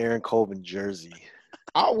getting you an Aaron Colvin jersey.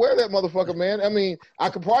 I'll wear that motherfucker, man. I mean, I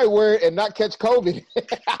could probably wear it and not catch COVID.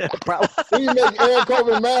 Then you make Aaron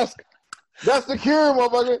Colvin mask. That's the cure,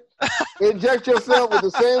 motherfucker. Inject yourself with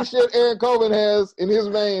the same shit Aaron Colvin has in his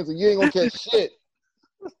veins, and you ain't gonna catch shit.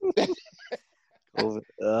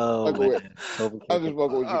 Oh man! I'm just fucking with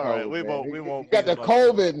you. All right, we won't. You got the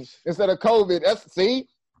COVID instead of COVID. That's see.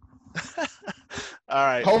 All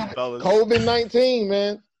right, COVID-19,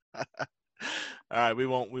 man. All right, we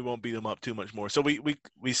won't beat them up too much more. So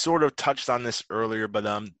we sort of touched on this earlier, but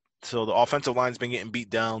so the offensive line's been getting beat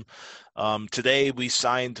down. Today we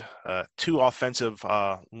signed 2 offensive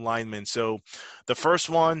linemen. So the first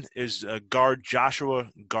one is guard Joshua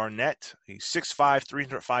Garnett. He's 6'5",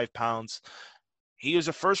 305 pounds. He is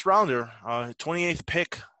a first rounder, 28th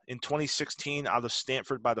pick in 2016 out of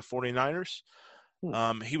Stanford by the 49ers.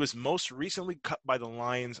 He was most recently cut by the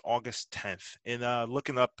Lions August 10th. And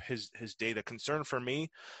looking up his data, concern for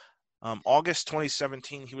me, August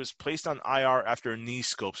 2017, he was placed on IR after a knee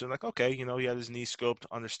scope. So like, okay, he had his knee scoped,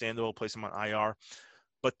 understandable, place him on IR.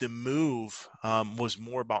 But the move was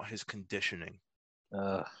more about his conditioning.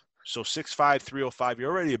 So 6'5", 305,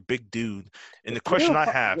 you're already a big dude. And the question I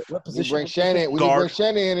have, we bring Shannon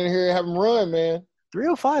in here and have him run, man.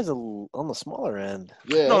 305 is on the smaller end.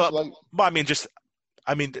 Yeah,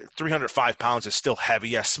 I mean, 305 pounds is still heavy.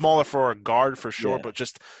 Yeah, smaller for a guard for sure, but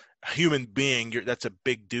just a human being, that's a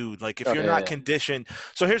big dude. Like if you're not conditioned.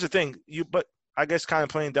 So here's the thing, but I guess kind of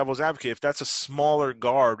playing devil's advocate, if that's a smaller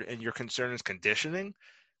guard and your concern is conditioning,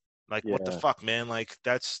 like what the fuck, man? Like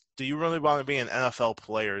do you really want to be an NFL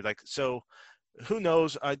player? Like, so who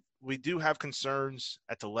knows? We do have concerns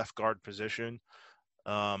at the left guard position.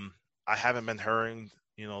 I haven't been hearing,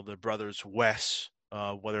 the brothers Wes,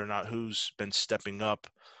 whether or not who's been stepping up.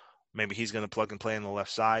 Maybe he's going to plug and play on the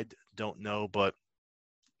left side. Don't know, but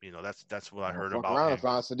that's what I heard about. Around and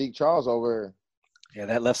find Sadiq Charles over here. Yeah,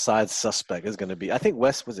 that left side suspect is going to be. I think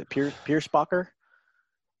Wes was it Piersbacher?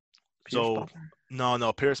 So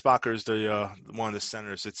no, Piersbacher is the one of the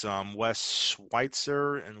centers. It's Wes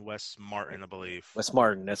Schweitzer and Wes Martin, I believe. Wes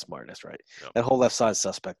Martin, that's Martin. That's right. Yep. That whole left side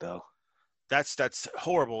suspect though. That's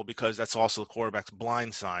horrible because that's also the quarterback's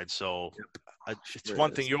blind side. So it's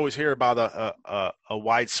one thing you always hear about a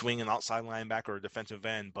wide swing and outside linebacker or defensive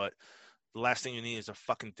end, but the last thing you need is a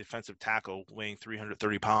fucking defensive tackle weighing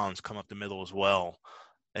 330 pounds come up the middle as well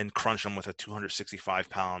and crunch them with a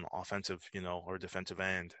 265-pound offensive, or defensive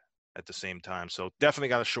end at the same time. So definitely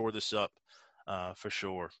got to shore this up for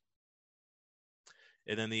sure.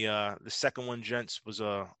 And then the second one, gents, was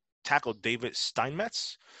tackle David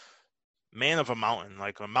Steinmetz, man of a mountain,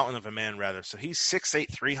 like a mountain of a man, rather. So he's 6'8",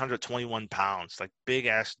 321 pounds, like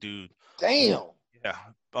big-ass dude. Damn. Yeah.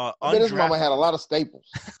 I bet his mama had a lot of staples.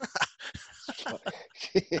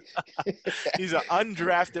 He's an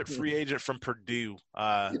undrafted free agent from Purdue.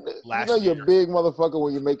 Last you're year. a big motherfucker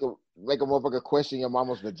when you make a motherfucker question your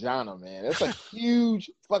mama's vagina, man. That's a huge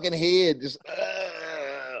fucking head just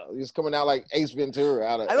coming out like Ace Ventura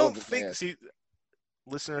out of. I don't think. See,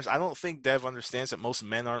 listeners, I don't think Dev understands that most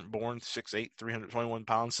men aren't born 6'8", 321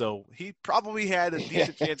 pounds. So he probably had a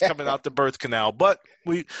decent chance coming out the birth canal, but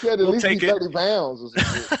we'll take it. 30 pounds or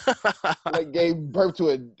something. Like gave birth to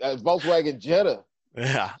a Volkswagen Jetta.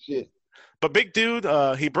 Yeah. Shit. But big dude,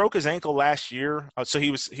 he broke his ankle last year. So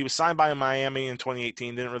he was signed by Miami in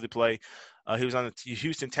 2018. Didn't really play. He was on the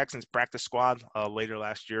Houston Texans practice squad later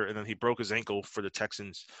last year, and then he broke his ankle for the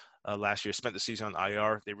Texans last year. Spent the season on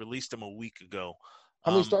IR. They released him a week ago.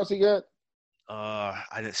 How many starts he got?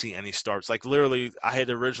 I didn't see any starts. Like literally, I had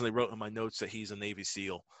originally wrote in my notes that he's a Navy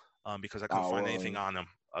SEAL because I couldn't find anything on him.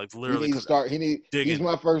 Like literally, he needs to start.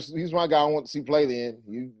 He's my guy I want to see play. Then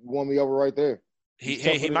you won me over right there.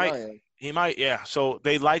 He might, yeah. So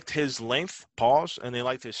they liked his length, and they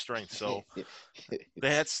liked his strength. So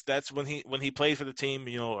that's when he played for the team,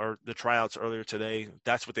 or the tryouts earlier today.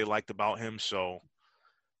 That's what they liked about him. So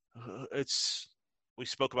we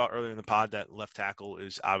spoke about earlier in the pod that left tackle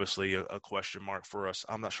is obviously a question mark for us.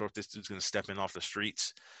 I'm not sure if this dude's going to step in off the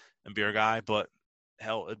streets and be our guy, but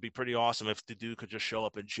hell, it'd be pretty awesome if the dude could just show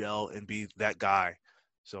up and gel and be that guy.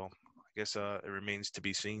 So I guess it remains to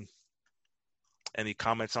be seen. Any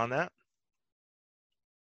comments on that?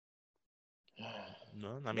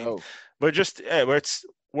 No, I mean, we're just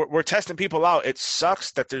we're testing people out. It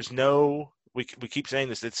sucks that there's no. We keep saying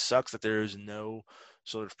this. It sucks that there is no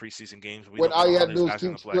sort of preseason games. All you gotta do is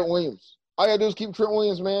keep Trent Williams. All you gotta do is keep Trent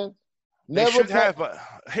Williams, man. They should have, but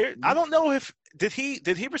here I don't know if did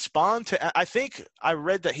he respond to. I think I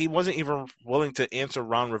read that he wasn't even willing to answer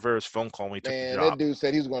Ron Rivera's phone call when he took the job. That dude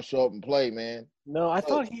said he was going to show up and play, man. No, I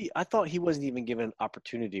thought he wasn't even given an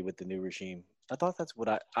opportunity with the new regime. I thought that's what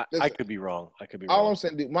I could be wrong. I could be wrong. All I'm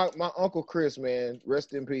saying, dude, my Uncle Chris, man,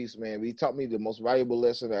 rest in peace, man. He taught me the most valuable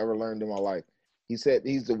lesson I ever learned in my life. He said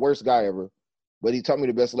he's the worst guy ever, but he taught me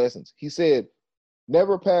the best lessons. He said,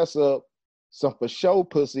 never pass up some for show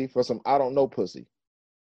pussy for some I don't know pussy.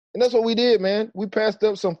 And that's what we did, man. We passed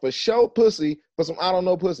up some for show pussy for some I don't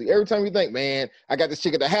know pussy. Every time you think, man, I got this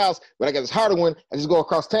chick at the house, but I got this harder one, I just go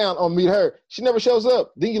across town on meet her. She never shows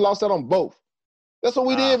up. Then you lost out on both. That's what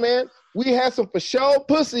we did, man. We had some for show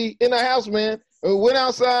pussy in the house, man. And we went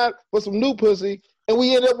outside for some new pussy, and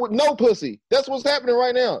we ended up with no pussy. That's what's happening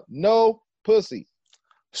right now. No pussy.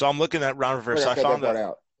 So I'm looking at Ron Rivera. I found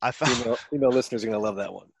that. Female listeners are gonna love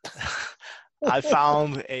that one. I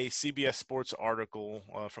found a CBS Sports article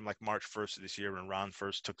from like March 1st of this year when Ron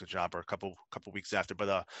first took the job, or a couple weeks after.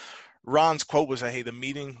 But Ron's quote was, "Hey, the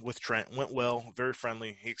meeting with Trent went well, very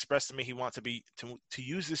friendly. He expressed to me he wanted to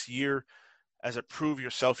use this year as a prove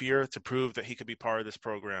yourself year to prove that he could be part of this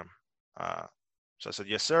program." So I said,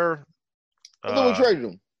 "Yes, sir." And then we traded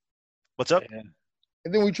him. What's up? Yeah.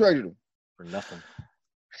 And then we traded him For nothing.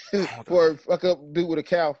 for a fuck up dude with a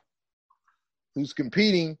cow who's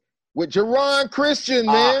competing with Jerron Christian,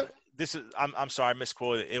 man. I'm sorry, I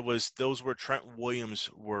misquoted. Those were Trent Williams'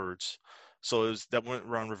 words. So that weren't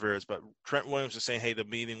Ron Rivera's, but Trent Williams was saying, "Hey, the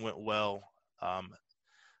meeting went well,"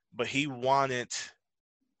 but he wanted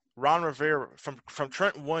Ron Rivera from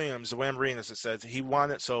Trent Williams. The way I'm reading this, it says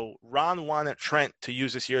Ron wanted Trent to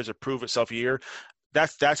use this year as a prove itself year.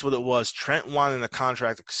 That's what it was. Trent wanted a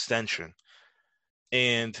contract extension.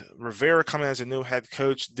 And Rivera, coming as a new head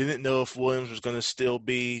coach, didn't know if Williams was going to still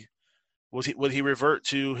be. Would he revert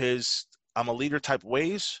to his "I'm a leader" type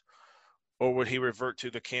ways, or would he revert to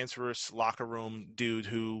the cancerous locker room dude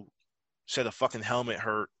who said a fucking helmet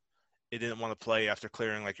hurt, it didn't want to play after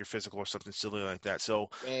clearing like your physical or something silly like that? So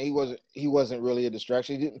man, he wasn't really a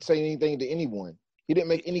distraction. He didn't say anything to anyone. He didn't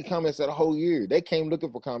make any comments that whole year. They came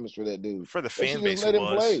looking for comments for that dude. For the fan base, let him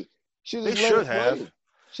play. They should have.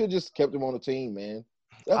 Should just kept him on the team, man.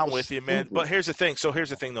 I'm with you, man. But here's the thing. So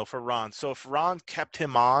here's the thing, though, for Ron. So if Ron kept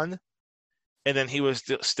him on, and then he was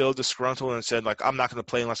still disgruntled and said, like, "I'm not going to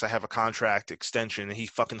play unless I have a contract extension," and he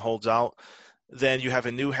fucking holds out, then you have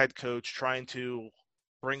a new head coach trying to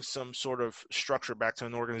bring some sort of structure back to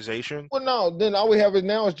an organization. Well, no, then all we have is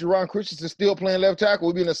now is Jerron Christensen still playing left tackle.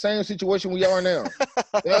 We'd be in the same situation we are now.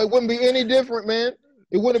 It wouldn't be any different, man.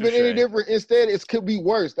 It wouldn't have been any different. Instead, it could be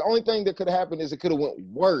worse. The only thing that could have happened is it could have went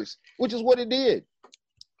worse, which is what it did.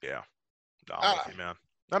 Yeah. No, man.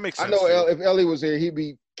 That makes sense. I know if Ellie was here, he'd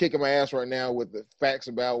be kicking my ass right now with the facts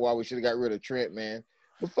about why we should have got rid of Trent, man.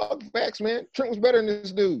 But fuck the facts, man. Trent was better than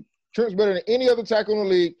this dude. Trent's better than any other tackle in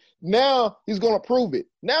the league. Now he's going to prove it.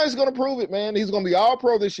 Man. He's going to be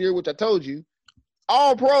all-pro this year, which I told you.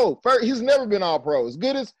 All-pro. He's never been all-pro. As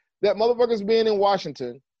good as that motherfucker's been in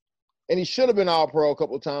Washington, and he should have been all-pro a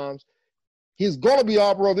couple of times, he's going to be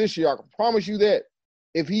all-pro this year. I can promise you that.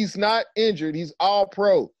 If he's not injured, he's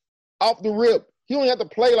all-pro. Off the rip. He don't have to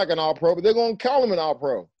play like an all-pro, but they're going to call him an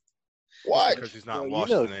all-pro. Why? Because he's not in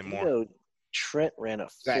Washington anymore. Trent ran a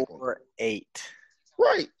 4.8.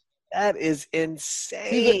 Right. That is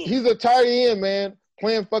insane. He's a tight end, man,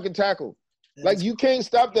 playing fucking tackle. Like, you can't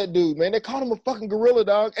stop that dude, man. They called him a fucking gorilla,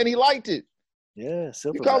 dog, and he liked it. Yeah,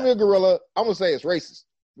 you call me a gorilla, I'm going to say it's racist,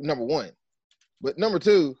 number one. But number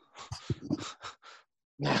two,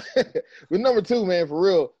 man, for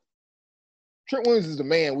real, Trent Williams is the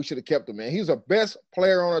man. We should have kept him, man. He's the best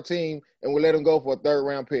player on our team, and we let him go for a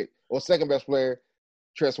third-round pick. Or second-best player,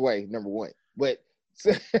 Tress Way, number one. But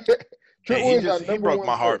Trent Williams, he broke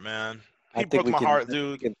my heart, man. He broke my heart,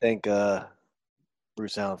 dude. You can thank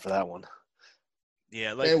Bruce Allen for that one.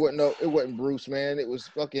 Yeah, like it wasn't Bruce, man. It was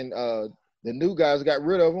fucking the new guys got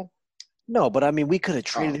rid of him. No, but I mean, we could have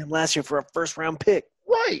traded him last year for a first-round pick.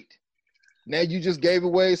 Right. Now you just gave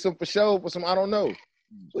away some for show for some I don't know.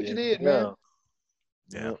 What you did, man?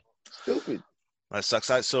 Yeah. Stupid. That sucks.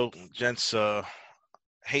 So, gents,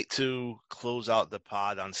 hate to close out the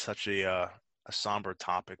pod on such a somber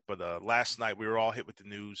topic, but last night we were all hit with the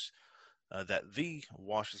news that the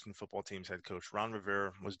Washington football team's head coach, Ron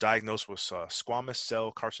Rivera, was diagnosed with squamous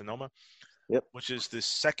cell carcinoma, which is the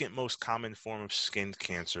second most common form of skin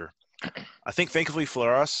cancer. I think thankfully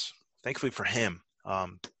for us, thankfully for him,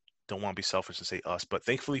 don't want to be selfish and say us, but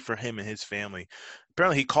thankfully for him and his family,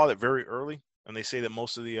 apparently he caught it very early, and they say that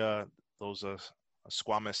most of the those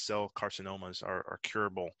squamous cell carcinomas are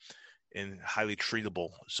curable and highly treatable.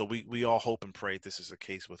 So we all hope and pray this is the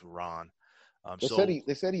case with Ron.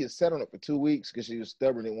 They said he had sat on it for 2 weeks because he was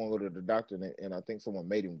stubborn and won't go to the doctor, and I think someone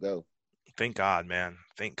made him go. Thank God, man.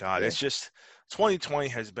 Thank God. Yeah. It's just 2020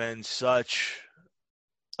 has been such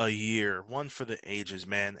a year, one for the ages,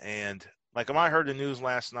 man. And like when I heard the news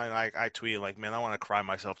last night, I tweeted like, man, I want to cry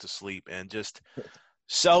myself to sleep. And just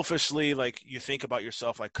selfishly, like you think about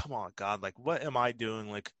yourself, like, come on, God, like what am I doing?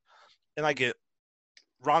 Like, and I get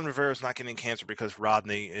Ron Rivera's not getting cancer because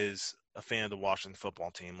Rodney is a fan of the Washington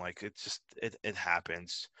football team. Like it's just, it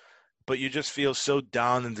happens. But you just feel so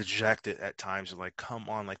down and dejected at times. Like, come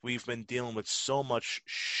on, like we've been dealing with so much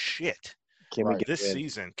shit this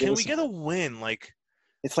season. Can we get a win? Like,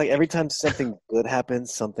 it's like every time something good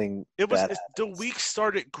happens, something bad happens. The week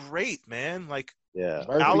started great, man. Like, yeah,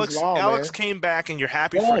 Alex came back, and you're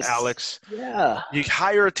happy for Alex. Yeah, you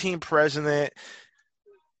hire a team president.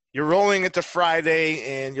 You're rolling into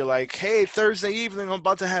Friday, and you're like, hey, Thursday evening, I'm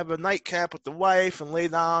about to have a nightcap with the wife and lay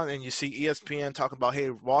down, and you see ESPN talking about, hey,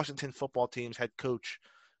 Washington football team's head coach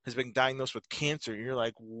has been diagnosed with cancer. And you're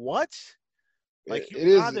like, what? Like,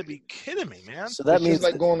 you gotta be kidding me, man. So that means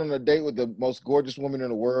like going on a date with the most gorgeous woman in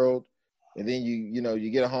the world, and then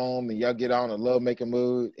you get home, and y'all get on a love-making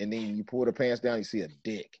mood, and then you pull the pants down, you see a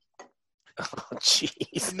dick. Oh,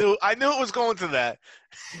 jeez. I knew it was going to that.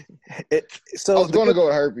 I was going to go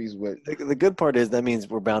with herpes, but the good part is that means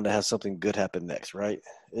we're bound to have something good happen next, right?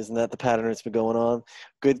 Isn't that the pattern that's been going on?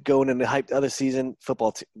 Good going in the hyped other season.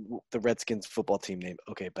 The Redskins football team name.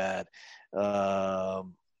 Okay, bad.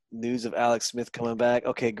 News of Alex Smith coming back.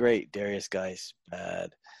 Okay, great. Darius Geis,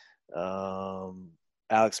 bad.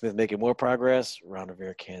 Alex Smith making more progress. Ron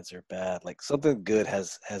Rivera cancer, bad. Like something good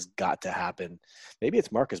has got to happen. Maybe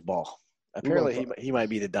it's Marcus Ball. Apparently, he might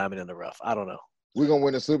be the diamond in the rough. I don't know. We're going to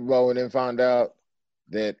win the Super Bowl and then find out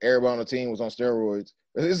that everybody on the team was on steroids.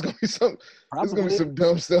 There's going to be some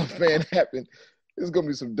dumb stuff, man, happen. There's going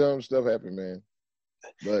to be some dumb stuff happen, man.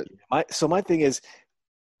 But my thing is,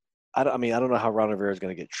 I don't know how Ron Rivera is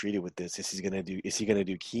going to get treated with this. Is he going to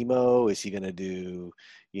do chemo? Is he going to do,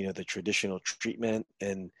 the traditional treatment?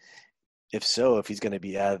 And if so, if he's going to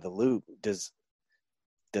be out of the loop, does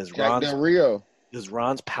Jack Del Rio? Does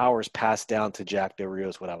Ron's powers pass down to Jack Del Rio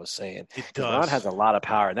is what I was saying. It does. Ron has a lot of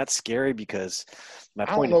power, and that's scary because I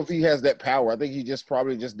don't know if he has that power. I think he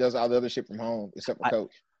probably does all the other shit from home, except for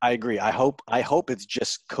coach. I agree. I hope it's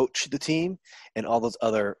just coach the team and all those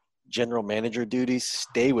other general manager duties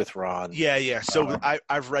stay with Ron. Yeah. So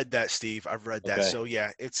I've read that, Steve. I've read that. Okay. So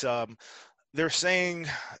yeah, it's they're saying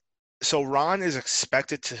so Ron is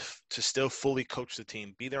expected to still fully coach the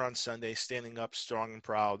team, be there on Sunday, standing up strong and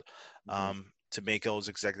proud, to make those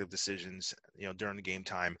executive decisions, during the game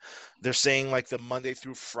time. They're saying like the Monday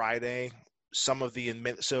through Friday, some of the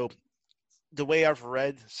so the way I've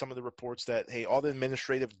read some of the reports that, hey, all the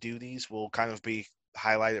administrative duties will kind of be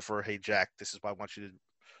highlighted for, hey, Jack, this is how I want you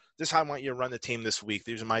to run the team this week.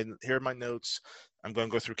 Here are my notes. I'm going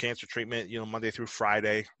to go through cancer treatment, Monday through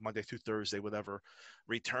Friday, Monday through Thursday, whatever.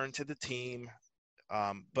 Return to the team.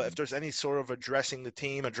 But if there's any sort of addressing the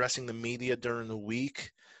team, addressing the media during the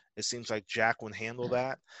week, it seems like Jack would handle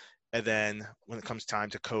that. And then when it comes time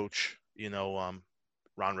to coach,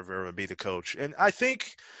 Ron Rivera would be the coach. And I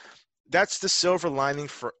think that's the silver lining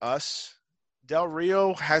for us. Del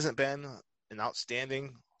Rio hasn't been an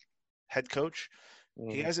outstanding head coach.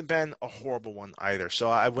 He hasn't been a horrible one either. So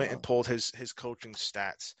I went and pulled his coaching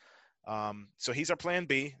stats. So he's our plan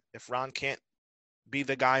B. If Ron can't be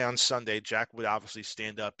the guy on Sunday, Jack would obviously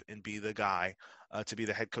stand up and be the guy to be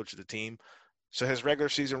the head coach of the team. So his regular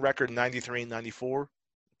season record, 93-94,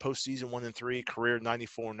 postseason 1-3, career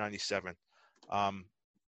 94-97.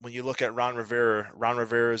 When you look at Ron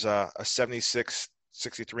Rivera is a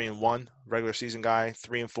 76-63-1 regular season guy,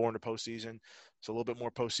 3-4 in the postseason. So a little bit more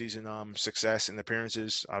postseason success in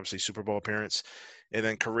appearances, obviously Super Bowl appearance, and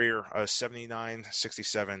then career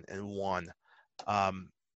 79-67-1.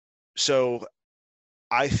 So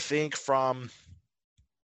I think from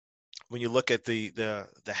when you look at the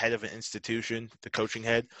head of an institution, the coaching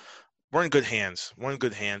head, we're in good hands.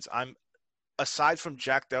 I'm aside from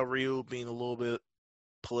Jack Del Rio being a little bit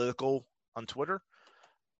political on Twitter,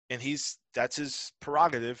 and that's his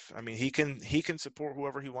prerogative. I mean, he can support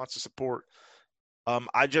whoever he wants to support.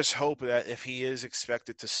 I just hope that if he is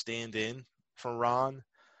expected to stand in for Ron,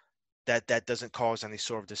 that doesn't cause any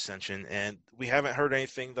sort of dissension. And we haven't heard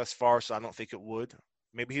anything thus far, so I don't think it would.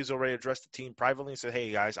 Maybe he's already addressed the team privately and said,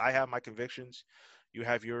 hey, guys, I have my convictions. You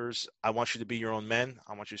have yours. I want you to be your own men.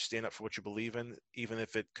 I want you to stand up for what you believe in, even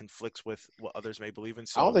if it conflicts with what others may believe in.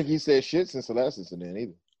 So I don't think he said shit since the last incident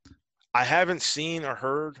either. I haven't seen or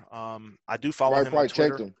heard. I do follow him on Twitter.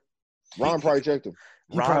 Checked him. Ron probably checked him.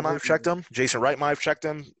 Ron might have checked him. Jason Wright might have checked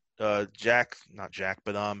him. Jack, not Jack,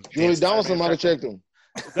 but Julie Donaldson might have checked him.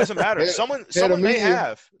 It doesn't matter. Someone may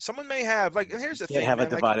have. Someone may have. Like, and here's the thing. They have a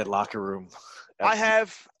divided locker room. I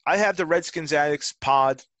have the Redskins Addicts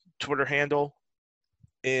Pod Twitter handle.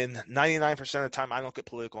 In 99% of the time, I don't get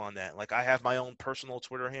political on that. Like, I have my own personal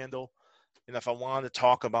Twitter handle, and if I wanted to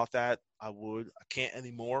talk about that, I would. I can't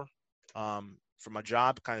anymore. For my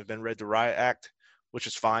job, kind of been read the Riot Act, which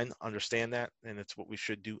is fine. Understand that, and it's what we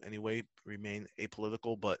should do anyway, remain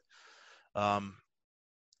apolitical. But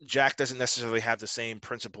Jack doesn't necessarily have the same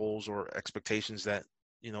principles or expectations that,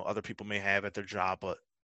 other people may have at their job. But,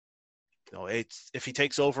 if he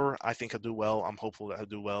takes over, I think he'll do well. I'm hopeful that he'll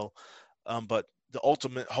do well. But the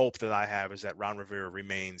ultimate hope that I have is that Ron Rivera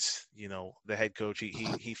remains, the head coach.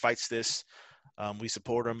 He fights this. We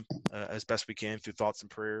support him as best we can through thoughts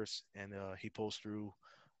and prayers, and he pulls through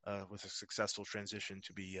with a successful transition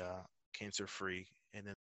to be cancer-free. And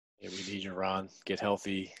then, we need you, Ron. Get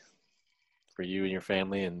healthy for you and your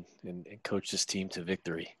family, and coach this team to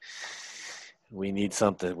victory. We need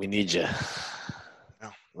something. We need you.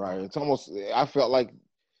 Yeah. Right. It's almost. I felt like,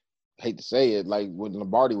 hate to say it, like when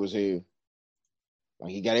Lombardi was here.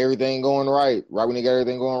 Like he got everything going right. Right when he got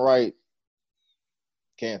everything going right,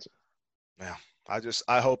 cancer. Yeah.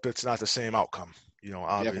 I hope it's not the same outcome.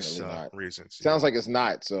 Obvious reasons. Sounds like it's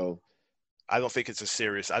not. So I don't think it's as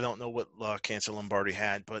serious. I don't know what cancer Lombardi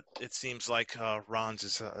had, but it seems like Ron's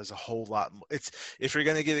is a whole lot. If you're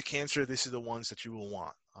going to get a cancer, this is the ones that you will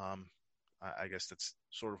want. I guess that's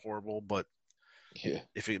sort of horrible, but yeah,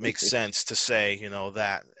 if it makes sense to say,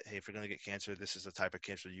 that, hey, if you're going to get cancer, this is the type of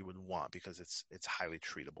cancer you would want because it's highly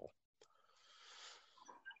treatable.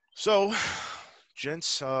 So,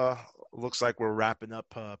 gents, looks like we're wrapping up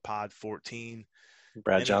pod 14.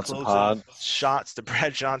 Brad Johnson pod. Shots to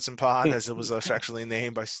Brad Johnson pod, as it was affectionately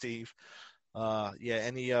named by Steve.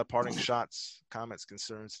 Any parting shots, comments,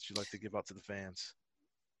 concerns that you'd like to give out to the fans?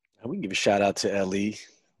 We can give a shout out to Ellie.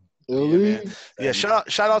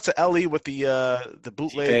 Shout out to Ellie with the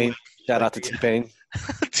bootleg. T-Pain. Shout out to T-Pain.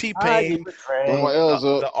 T-Pain.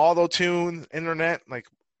 The auto-tune internet. Like,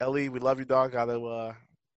 Ellie, we love you, dog. Gotta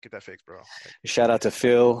get that fixed, bro. Shout out to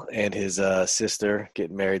Phil and his sister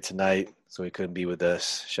getting married tonight, so he couldn't be with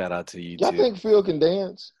us. Shout out to you, y'all too. think Phil can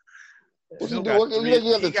dance? He got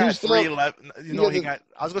three left. I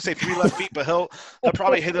was gonna say 3 left feet, but he'll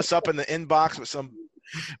probably hit us up in the inbox with some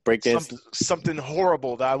Breakdance. Something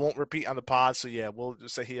horrible that I won't repeat on the pod. So yeah, we'll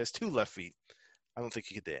just say he has 2 left feet. I don't think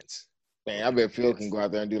he could dance. Man, I bet Phil can go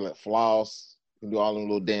out there and do like floss. He can do all them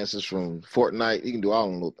little dances from Fortnite. He can do all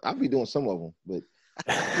them little. I'll be doing some of them, but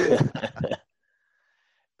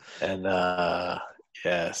And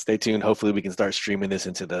yeah, stay tuned. Hopefully, we can start streaming this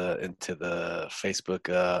into the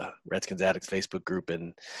Facebook Redskins Addicts Facebook group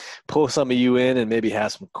and pull some of you in and maybe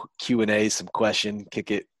have some Q&A, some question,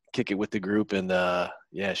 kick it with the group, and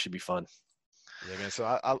yeah, it should be fun. Yeah, man.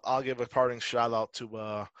 So I'll give a parting shout out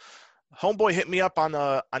to homeboy. Hit me up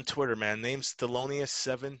on Twitter, man. Name's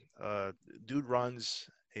Thelonious7. Dude runs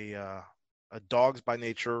a Dogs by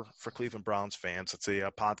Nature for Cleveland Browns fans. It's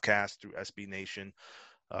a podcast through SB Nation.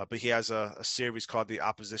 But he has a series called The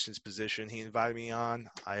Opposition's Position. He invited me on.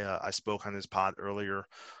 I spoke on his pod earlier.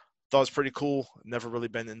 Thought it was pretty cool. Never really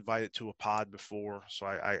been invited to a pod before, so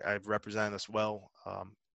I've represented us well.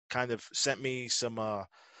 Kind of sent me some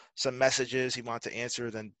messages he wanted to answer.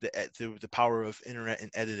 Then through the power of internet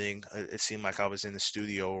and editing, it seemed like I was in the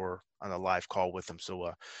studio or on a live call with him. So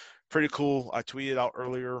pretty cool. I tweeted out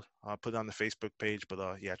earlier, put it on the Facebook page.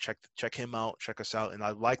 But yeah, check him out. Check us out. And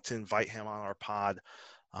I'd like to invite him on our pod.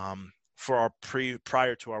 For our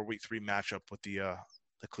prior to our week 3 matchup with the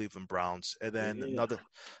Cleveland Browns. And then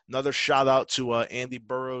another shout out to Andy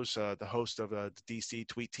Burrows, the host of the DC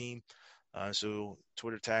Tweet Team. So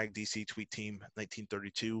Twitter tag DC Tweet Team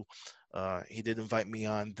 1932. He did invite me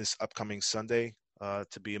on this upcoming Sunday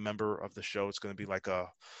to be a member of the show. It's going to be like a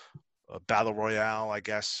battle royale, I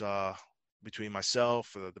guess, between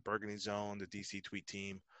myself, the Burgundy Zone, the DC Tweet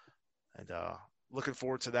Team, and looking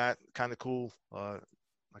forward to that. Kind of cool.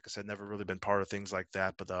 Like I said, never really been part of things like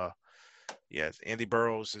that. But, yeah, Andy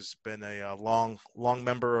Burrows has been a long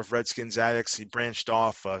member of Redskins Addicts. He branched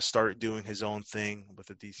off, started doing his own thing with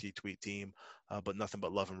the DC Tweet Team, but nothing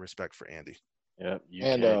but love and respect for Andy. Yep.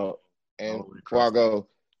 And before I go,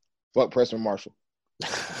 fuck Preston Marshall.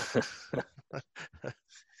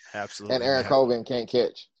 Absolutely. And Aaron Colvin can't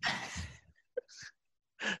catch.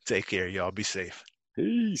 Take care, y'all. Be safe.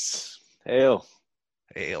 Peace. Hail.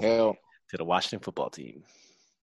 Hail. Hell. To the Washington football team.